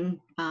supporting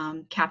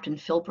Captain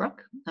Philbrook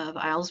of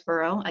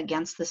Islesboro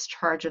against this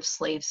charge of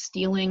slave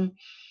stealing.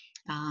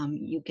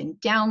 You can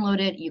download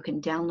it, you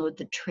can download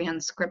the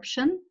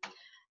transcription,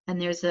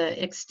 and there's an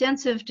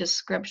extensive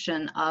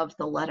description of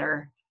the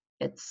letter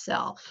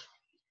itself.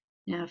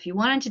 Now, if you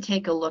wanted to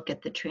take a look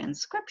at the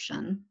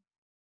transcription,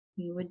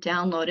 you would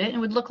download it and it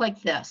would look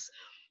like this.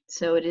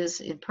 So it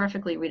is in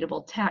perfectly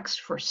readable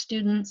text for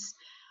students.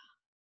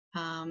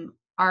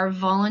 Our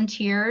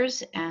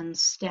volunteers and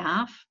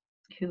staff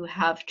who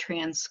have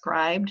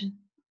transcribed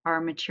our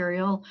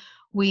material,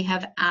 we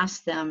have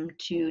asked them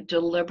to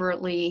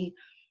deliberately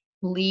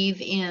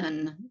leave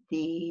in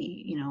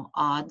the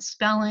odd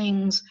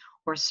spellings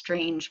or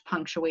strange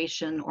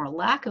punctuation or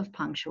lack of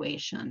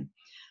punctuation,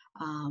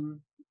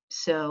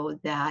 so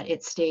that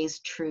it stays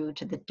true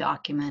to the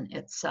document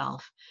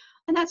itself.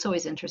 And that's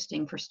always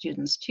interesting for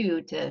students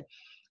too, to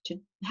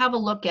have a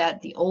look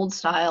at the old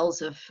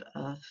styles of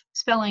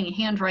spelling,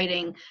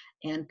 handwriting,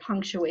 and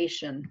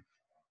punctuation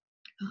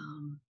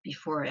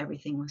before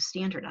everything was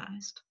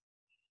standardized.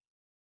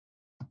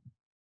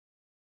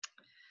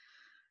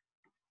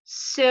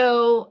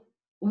 So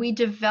we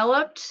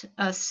developed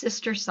a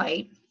sister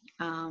site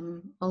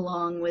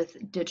along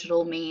with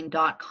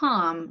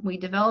digitalmaine.com. We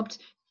developed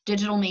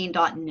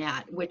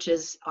digitalmaine.net, which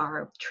is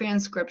our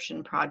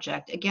transcription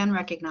project, again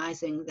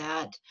recognizing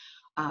that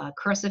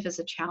cursive is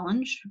a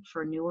challenge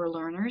for newer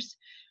learners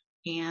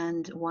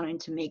and wanting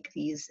to make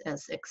these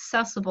as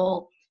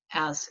accessible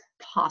as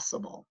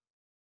possible.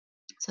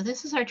 So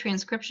this is our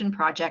transcription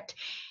project,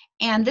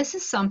 and this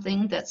is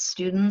something that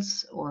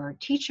students or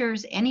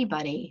teachers,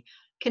 anybody,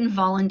 can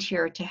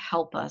volunteer to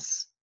help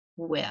us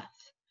with.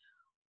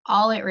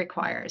 All it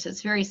requires,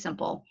 it's very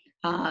simple.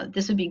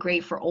 This would be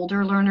great for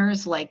older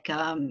learners like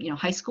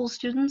high school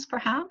students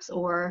perhaps,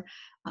 or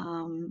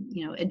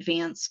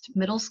advanced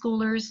middle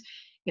schoolers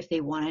if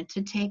they wanted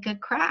to take a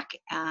crack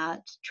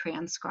at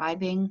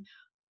transcribing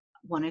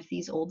one of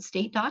these old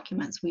state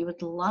documents. We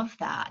would love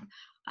that.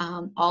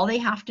 All they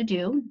have to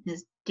do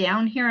is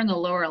down here in the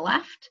lower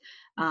left,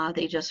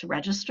 they just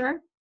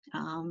register,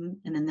 and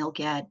then they'll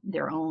get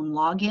their own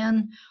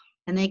login,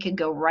 and they could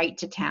go right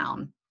to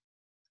town.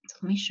 So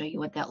let me show you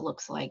what that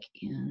looks like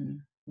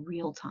in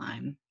real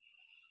time.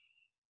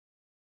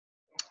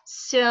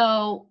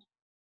 So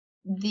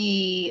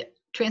the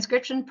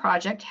transcription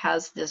project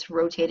has this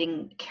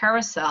rotating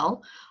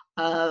carousel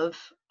of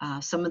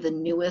some of the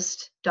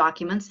newest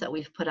documents that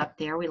we've put up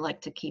there. We like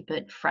to keep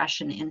it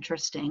fresh and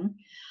interesting.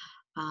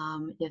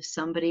 If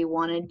somebody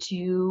wanted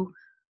to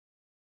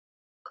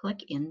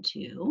click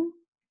into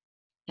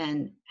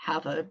and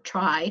have a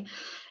try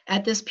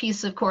at this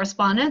piece of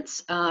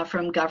correspondence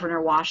from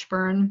Governor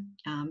Washburn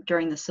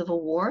during the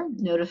Civil War,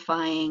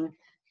 notifying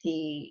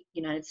the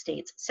United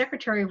States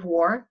Secretary of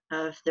War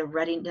of the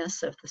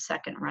readiness of the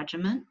 2nd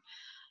Regiment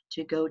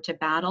to go to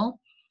battle.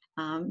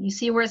 You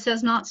see where it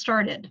says not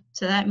started.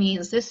 So that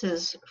means this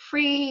is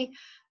free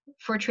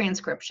for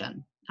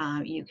transcription.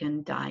 You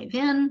can dive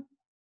in,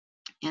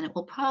 and it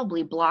will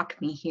probably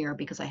block me here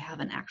because I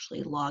haven't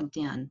actually logged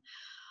in.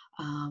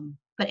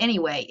 But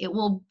anyway, it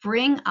will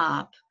bring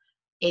up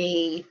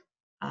a,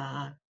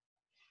 oh,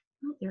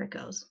 there it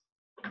goes.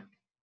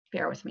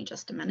 Bear with me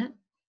just a minute.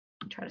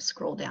 I'll try to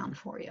scroll down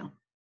for you.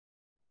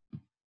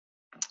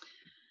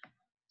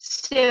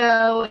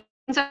 So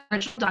it's an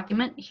original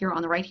document here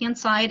on the right-hand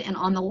side, and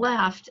on the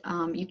left,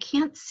 you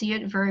can't see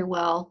it very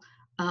well.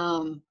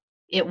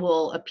 It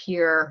will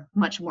appear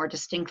much more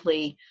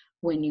distinctly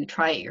when you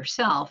try it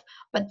yourself.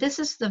 But this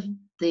is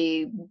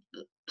the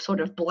sort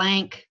of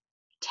blank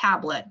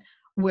tablet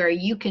where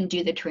you can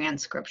do the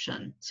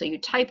transcription. So you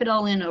type it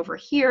all in over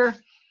here.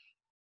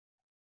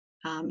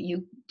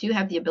 You do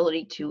have the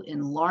ability to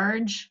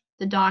enlarge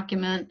the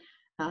document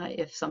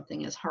if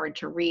something is hard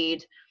to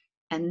read.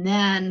 And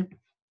then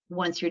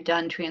once you're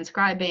done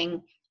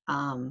transcribing,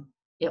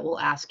 it will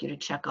ask you to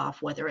check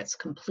off whether it's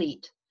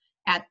complete.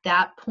 At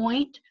that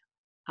point,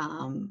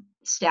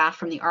 staff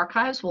from the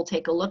archives will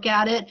take a look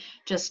at it,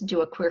 just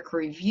do a quick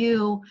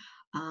review,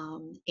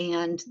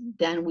 and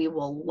then we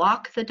will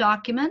lock the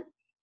document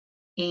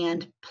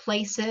and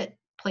place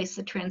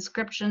the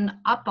transcription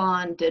up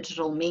on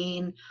Digital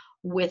Maine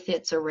with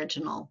its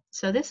original.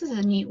 So this is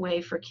a neat way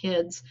for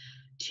kids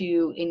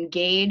to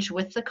engage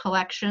with the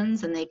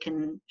collections, and they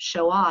can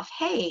show off,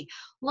 hey,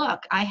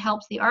 look, I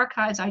helped the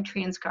archives, I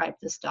transcribed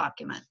this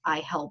document. I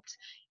helped,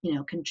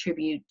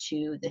 contribute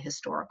to the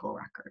historical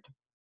record.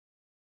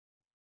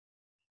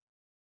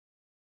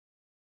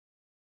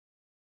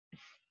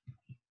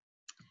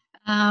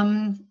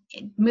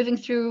 Moving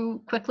through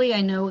quickly,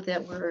 I know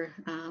that we're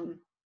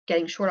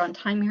getting short on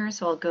time here,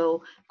 so I'll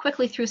go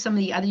quickly through some of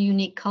the other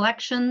unique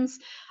collections.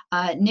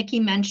 Nikki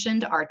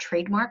mentioned our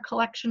trademark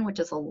collection, which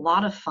is a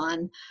lot of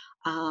fun,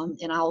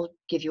 and I'll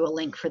give you a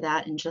link for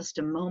that in just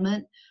a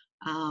moment.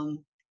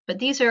 But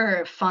these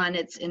are fun.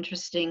 It's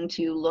interesting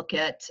to look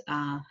at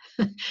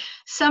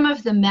some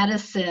of the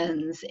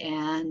medicines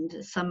and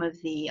some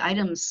of the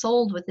items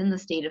sold within the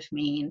state of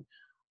Maine.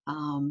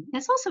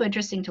 It's also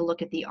interesting to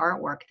look at the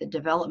artwork, the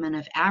development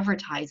of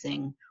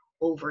advertising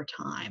over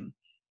time.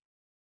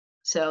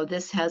 So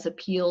this has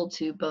appealed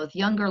to both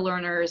younger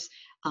learners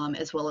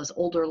as well as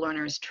older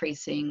learners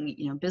tracing,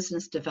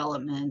 business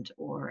development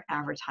or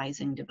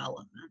advertising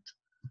development.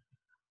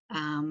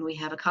 We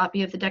have a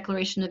copy of the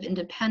Declaration of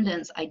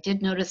Independence. I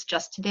did notice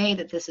just today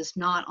that this is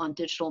not on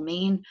Digital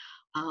Maine,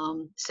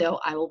 so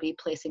I will be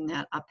placing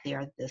that up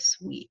there this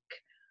week.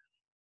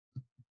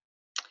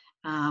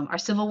 Our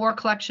Civil War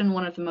collection,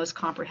 one of the most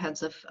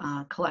comprehensive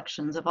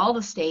collections of all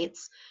the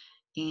states,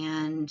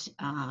 and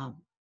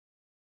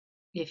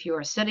if you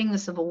are studying the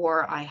Civil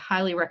War, I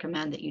highly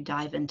recommend that you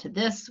dive into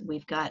this.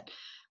 We've got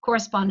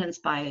correspondence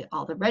by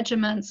all the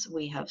regiments.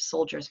 We have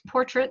soldiers'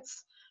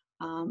 portraits.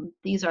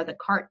 These are the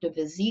carte de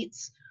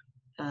visites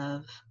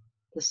of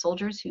the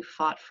soldiers who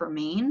fought for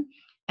Maine.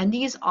 And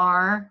these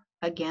are,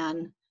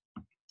 again,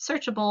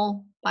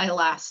 searchable by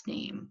last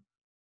name.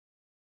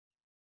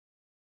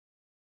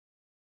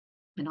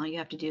 And all you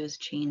have to do is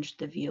change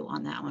the view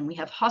on that one. We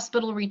have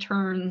hospital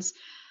returns.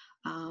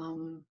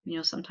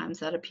 Sometimes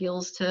that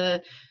appeals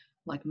to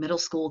like middle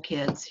school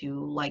kids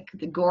who like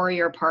the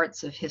gorier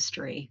parts of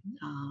history.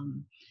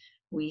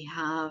 We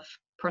have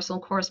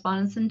personal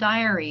correspondence and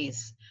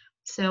diaries.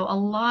 So a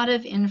lot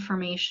of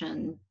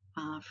information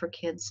for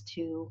kids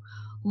to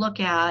look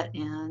at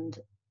and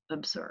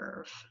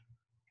observe.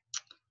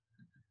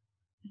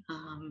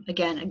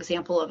 Again,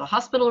 example of a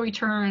hospital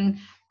return,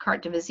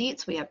 carte de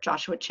visites. We have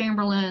Joshua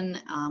Chamberlain.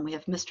 We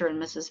have Mr.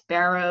 and Mrs.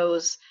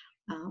 Barrows.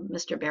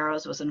 Mr.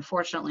 Barrows was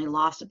unfortunately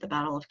lost at the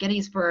Battle of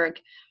Gettysburg,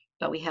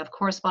 but we have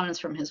correspondence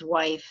from his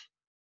wife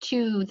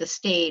to the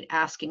state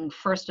asking,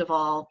 first of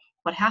all,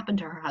 what happened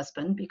to her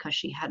husband because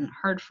she hadn't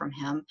heard from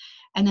him,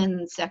 and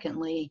then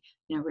secondly,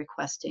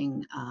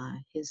 requesting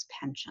his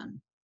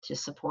pension to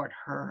support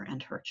her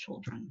and her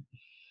children.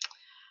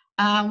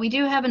 We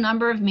do have a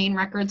number of Maine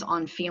records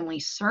on family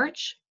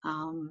search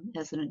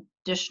as an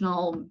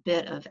additional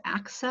bit of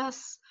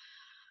access.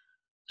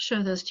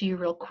 Show those to you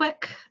real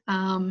quick.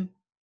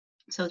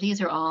 So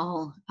these are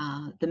all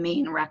the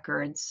Maine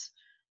records.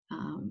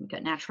 We've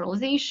got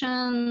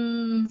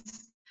naturalizations,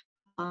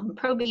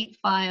 probate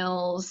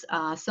files.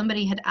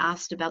 Somebody had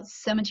asked about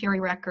cemetery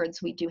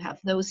records. We do have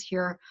those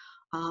here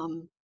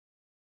on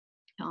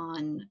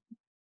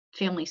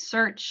family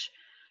search.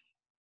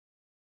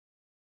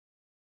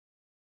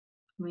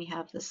 We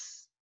have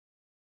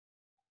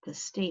the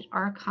state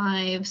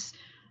archives.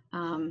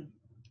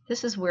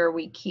 This is where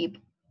we keep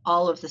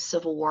all of the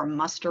Civil War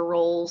muster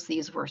rolls.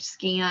 These were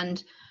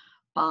scanned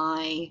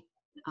by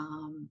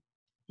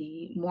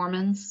the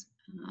Mormons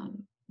a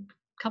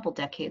couple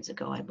decades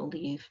ago, I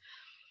believe.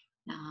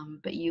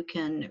 But you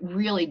can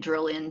really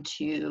drill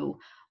into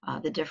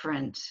the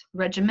different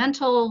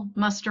regimental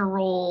muster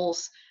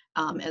rolls,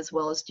 as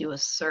well as do a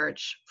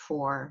search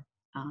for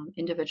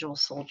individual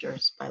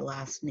soldiers by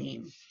last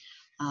name.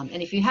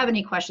 And if you have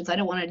any questions, I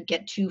don't want to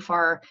get too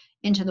far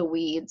into the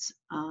weeds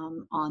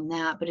on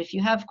that, but if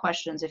you have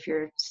questions, if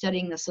you're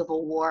studying the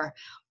Civil War,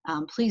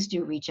 please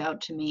do reach out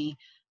to me,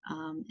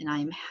 and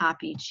I'm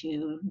happy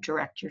to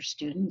direct your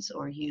students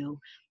or you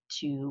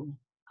to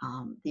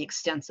the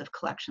extensive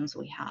collections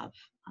we have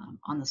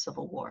on the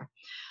Civil War.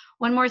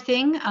 One more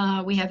thing,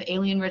 we have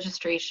alien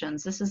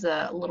registrations. This is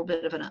a little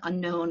bit of an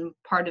unknown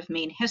part of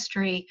Maine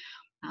history,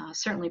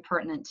 certainly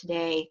pertinent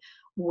today,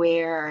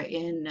 where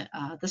in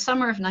the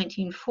summer of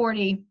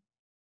 1940,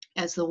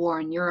 as the war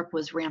in Europe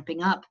was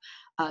ramping up,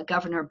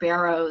 Governor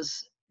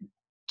Barrows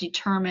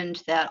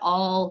determined that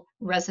all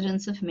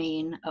residents of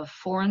Maine of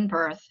foreign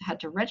birth had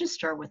to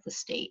register with the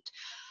state.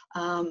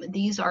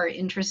 These are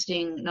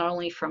interesting not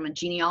only from a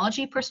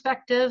genealogy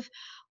perspective,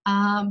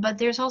 but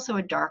there's also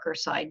a darker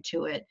side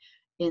to it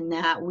in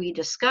that we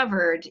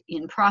discovered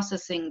in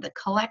processing the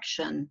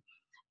collection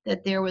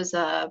that there was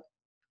a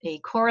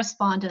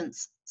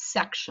correspondence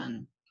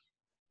section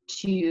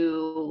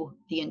to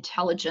the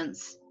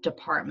intelligence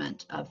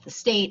department of the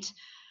state.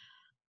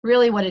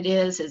 Really what it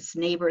is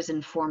neighbors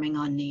informing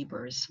on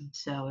neighbors.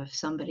 So if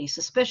somebody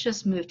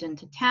suspicious moved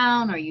into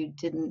town or you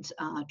didn't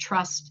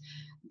trust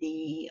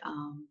the,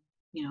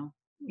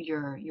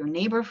 your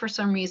neighbor for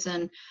some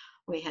reason,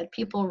 we had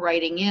people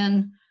writing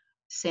in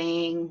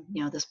saying,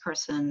 this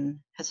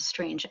person has a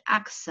strange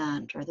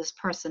accent, or this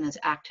person is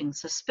acting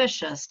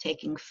suspicious,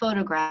 taking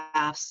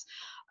photographs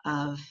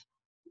of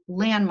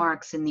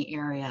landmarks in the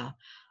area.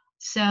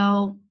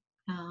 So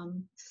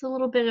it's a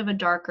little bit of a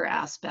darker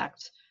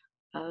aspect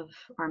of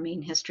our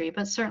Maine history,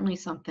 but certainly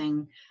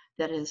something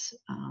that is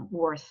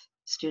worth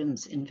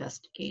students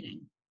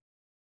investigating.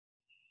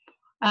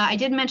 I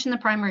did mention the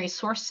primary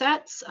source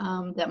sets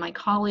that my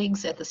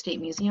colleagues at the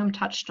State Museum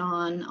touched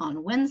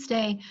on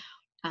Wednesday.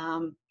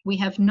 We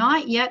have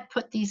not yet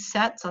put these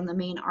sets on the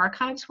Maine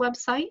Archives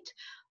website,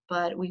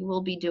 but we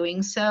will be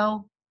doing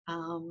so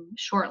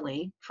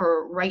shortly.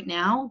 For right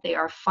now, they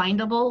are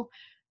findable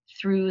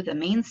through the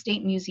Maine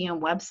State Museum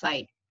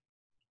website.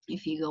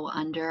 If you go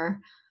under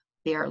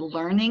their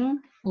learning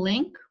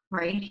link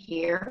right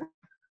here,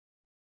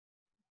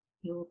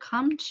 you will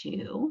come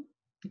to,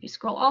 if you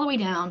scroll all the way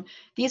down,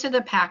 these are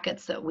the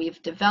packets that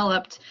we've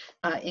developed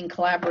in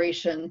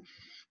collaboration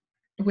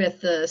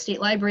with the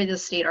State Library, the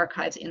State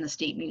Archives, and the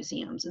State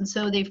Museums. And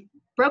so they've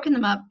broken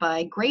them up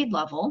by grade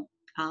level.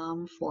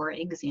 For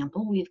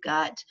example, we've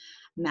got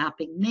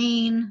Mapping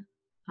Maine.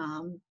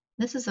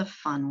 This is a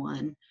fun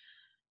one.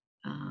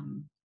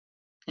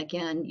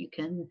 Again,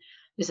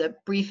 there's a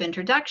brief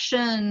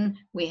introduction.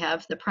 We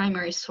have the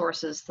primary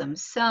sources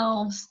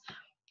themselves,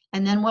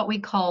 and then what we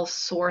call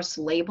source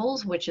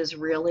labels, which is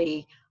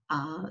really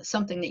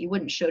something that you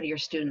wouldn't show to your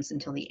students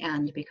until the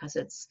end, because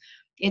it's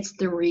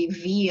the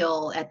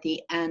reveal at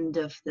the end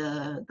of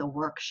the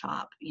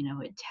workshop.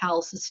 It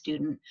tells the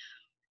student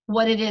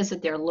what it is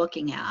that they're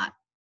looking at.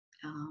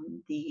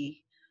 The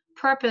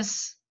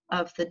purpose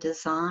of the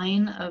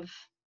design of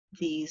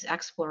these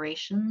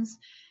explorations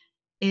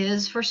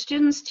is for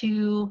students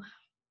to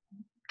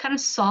kind of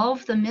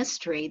solve the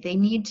mystery. They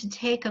need to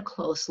take a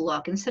close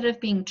look. Instead of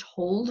being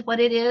told what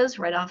it is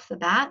right off the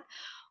bat,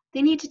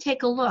 they need to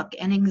take a look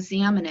and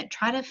examine it,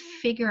 try to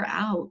figure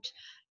out,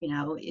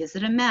 is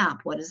it a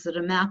map? What is it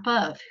a map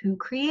of? Who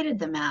created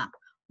the map?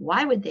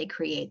 Why would they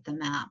create the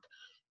map?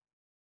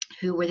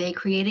 Who were they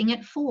creating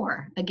it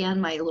for?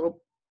 Again, my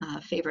little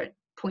favorite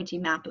pointy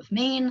map of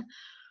Maine.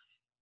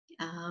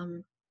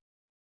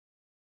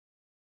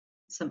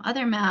 Some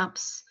other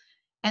maps.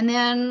 And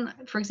then,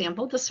 for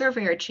example, the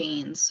surveyor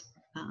chains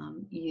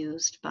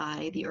used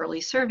by the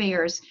early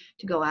surveyors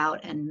to go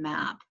out and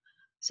map.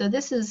 So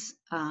this is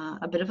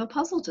a bit of a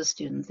puzzle to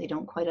students. They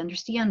don't quite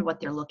understand what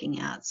they're looking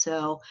at.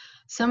 So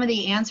some of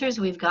the answers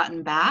we've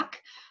gotten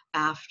back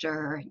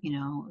after,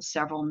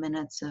 several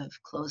minutes of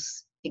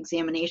close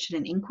examination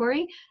and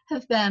inquiry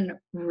have been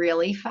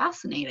really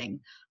fascinating.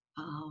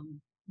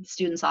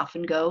 Students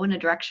often go in a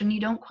direction you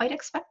don't quite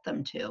expect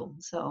them to.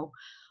 So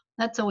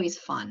that's always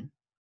fun.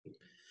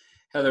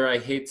 Heather, I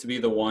hate to be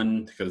the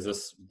one because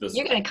this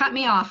You're going to cut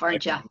me off,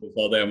 aren't you?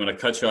 All day. I'm going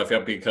to cut you off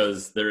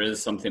because there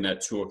is something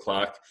at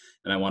 2:00,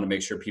 and I want to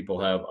make sure people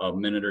have a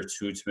minute or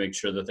two to make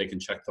sure that they can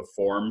check the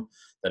form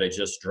that I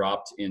just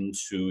dropped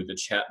into the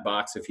chat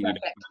box if you need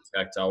a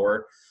contact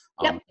hour.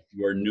 Yep. If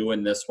you're new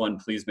in this one,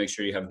 please make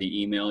sure you have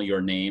the email,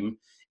 your name,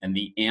 and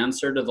the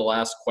answer to the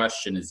last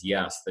question is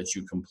yes, that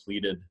you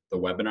completed the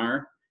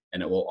webinar,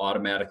 and it will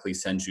automatically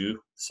send you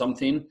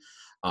something.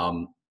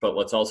 But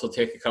let's also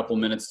take a couple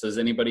minutes. Does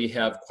anybody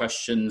have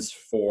questions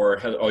for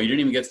Heather? Oh, you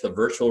didn't even get to the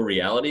virtual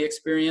reality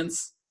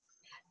experience?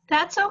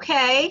 That's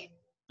okay.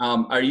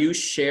 Are you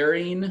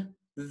sharing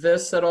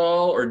this at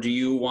all, or do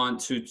you want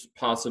to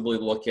possibly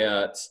look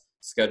at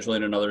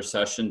scheduling another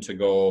session to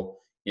go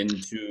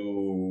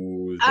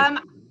into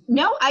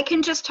No, I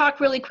can just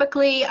talk really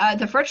quickly.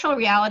 The virtual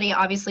reality,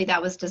 obviously,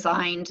 that was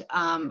designed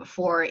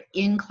for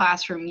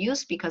in-classroom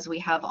use because we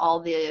have all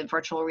the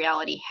virtual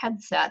reality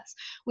headsets.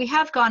 We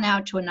have gone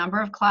out to a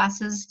number of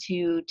classes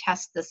to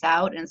test this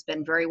out, and it's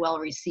been very well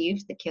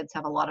received. The kids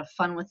have a lot of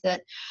fun with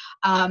it.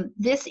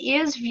 This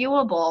is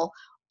viewable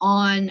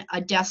on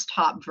a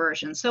desktop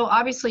version. So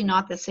obviously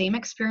not the same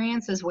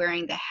experience as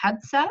wearing the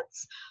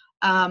headsets,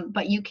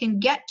 but you can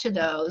get to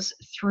those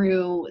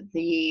through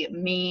the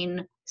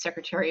Maine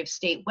Secretary of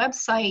State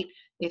website.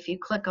 If you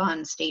click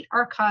on State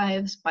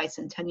Archives,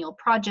 Bicentennial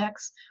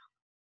Projects,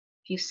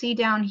 if you see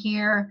down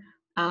here,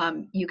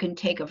 you can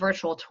take a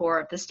virtual tour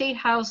of the State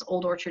House,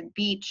 Old Orchard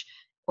Beach,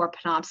 or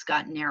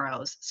Penobscot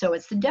Narrows. So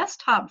it's the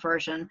desktop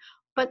version,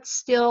 but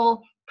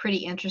still pretty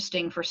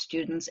interesting for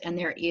students, and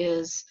there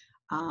is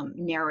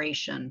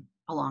narration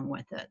along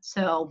with it.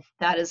 So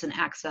that is an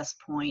access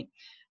point.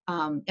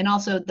 And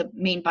also the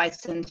Maine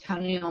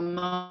Bicentennial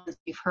moments,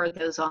 you've heard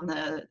those on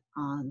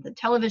the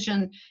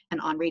television and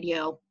on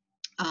radio,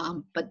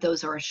 but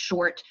those are a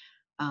short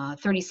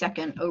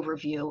 30-second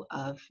overview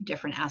of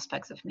different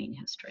aspects of Maine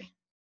history.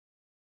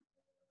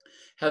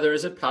 Heather,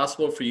 is it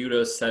possible for you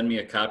to send me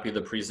a copy of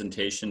the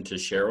presentation to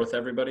share with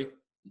everybody?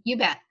 You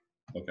bet.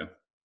 Okay.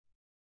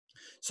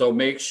 So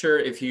make sure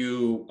if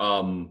you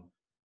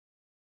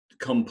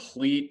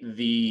complete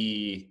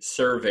the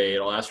survey,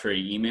 it'll ask for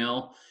your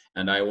email,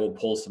 and I will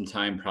pull some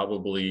time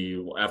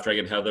probably after I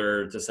get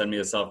Heather to send me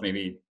this stuff,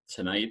 maybe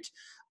tonight.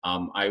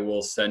 I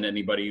will send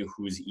anybody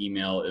whose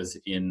email is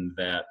in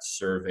that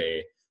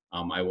survey,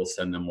 I will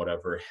send them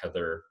whatever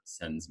Heather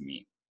sends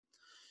me.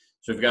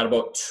 So we've got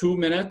about 2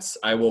 minutes.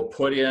 I will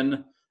put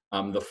in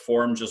the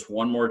form just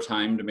one more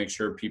time to make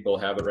sure people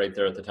have it right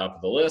there at the top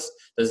of the list.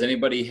 Does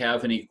anybody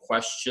have any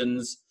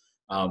questions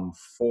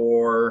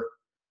for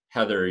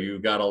Heather? You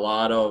got a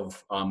lot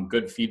of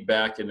good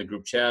feedback in the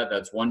group chat.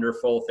 That's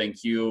wonderful.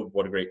 Thank you.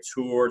 What a great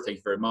tour. Thank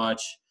you very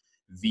much.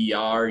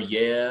 VR,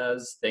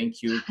 yes.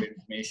 Thank you. Great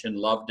information.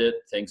 Loved it.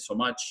 Thanks so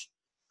much.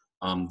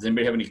 Does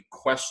anybody have any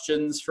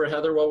questions for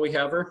Heather while we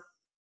have her?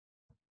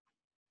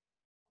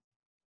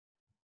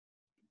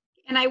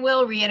 And I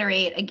will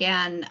reiterate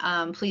again,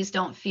 please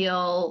don't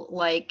feel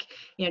like,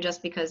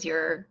 just because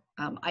you're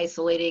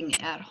isolating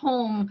at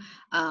home,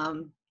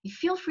 you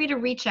feel free to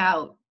reach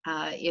out.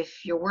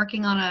 If you're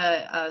working on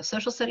a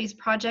social studies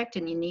project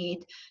and you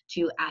need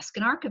to ask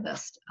an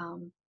archivist,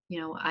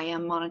 I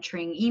am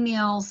monitoring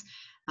emails.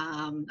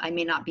 I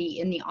may not be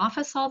in the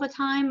office all the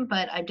time,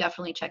 but I'm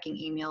definitely checking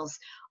emails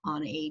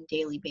on a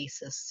daily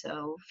basis.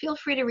 So feel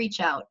free to reach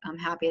out. I'm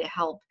happy to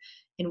help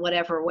in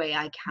whatever way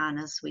I can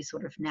as we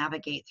sort of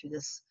navigate through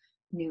this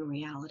new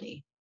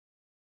reality.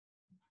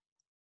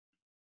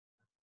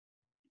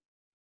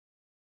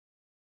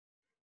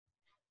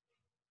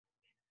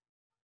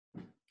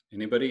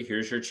 Anybody?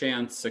 Here's your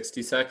chance.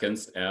 60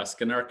 seconds.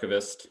 Ask an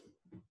archivist.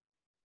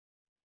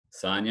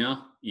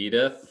 Sonia,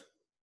 Edith,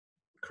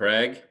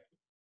 Craig.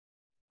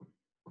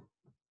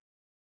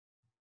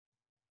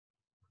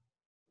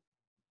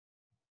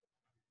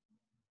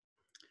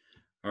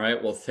 All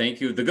right, well,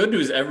 thank you. The good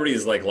news,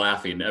 everybody's like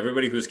laughing.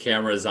 Everybody whose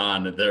camera is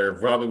on, they're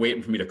probably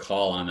waiting for me to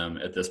call on them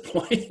at this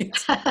point.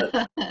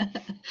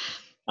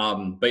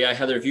 But yeah,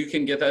 Heather, if you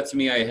can get that to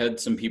me, I had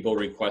some people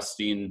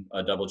requesting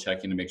double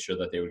checking to make sure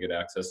that they would get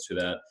access to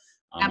that.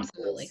 And I'll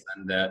Absolutely.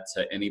 send that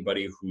to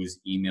anybody whose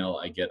email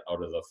I get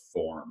out of the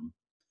form.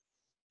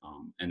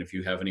 And if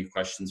you have any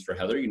questions for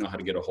Heather, you know how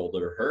to get a hold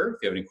of her.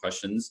 If you have any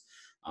questions,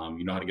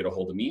 you know how to get a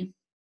hold of me.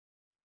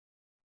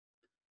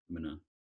 I'm gonna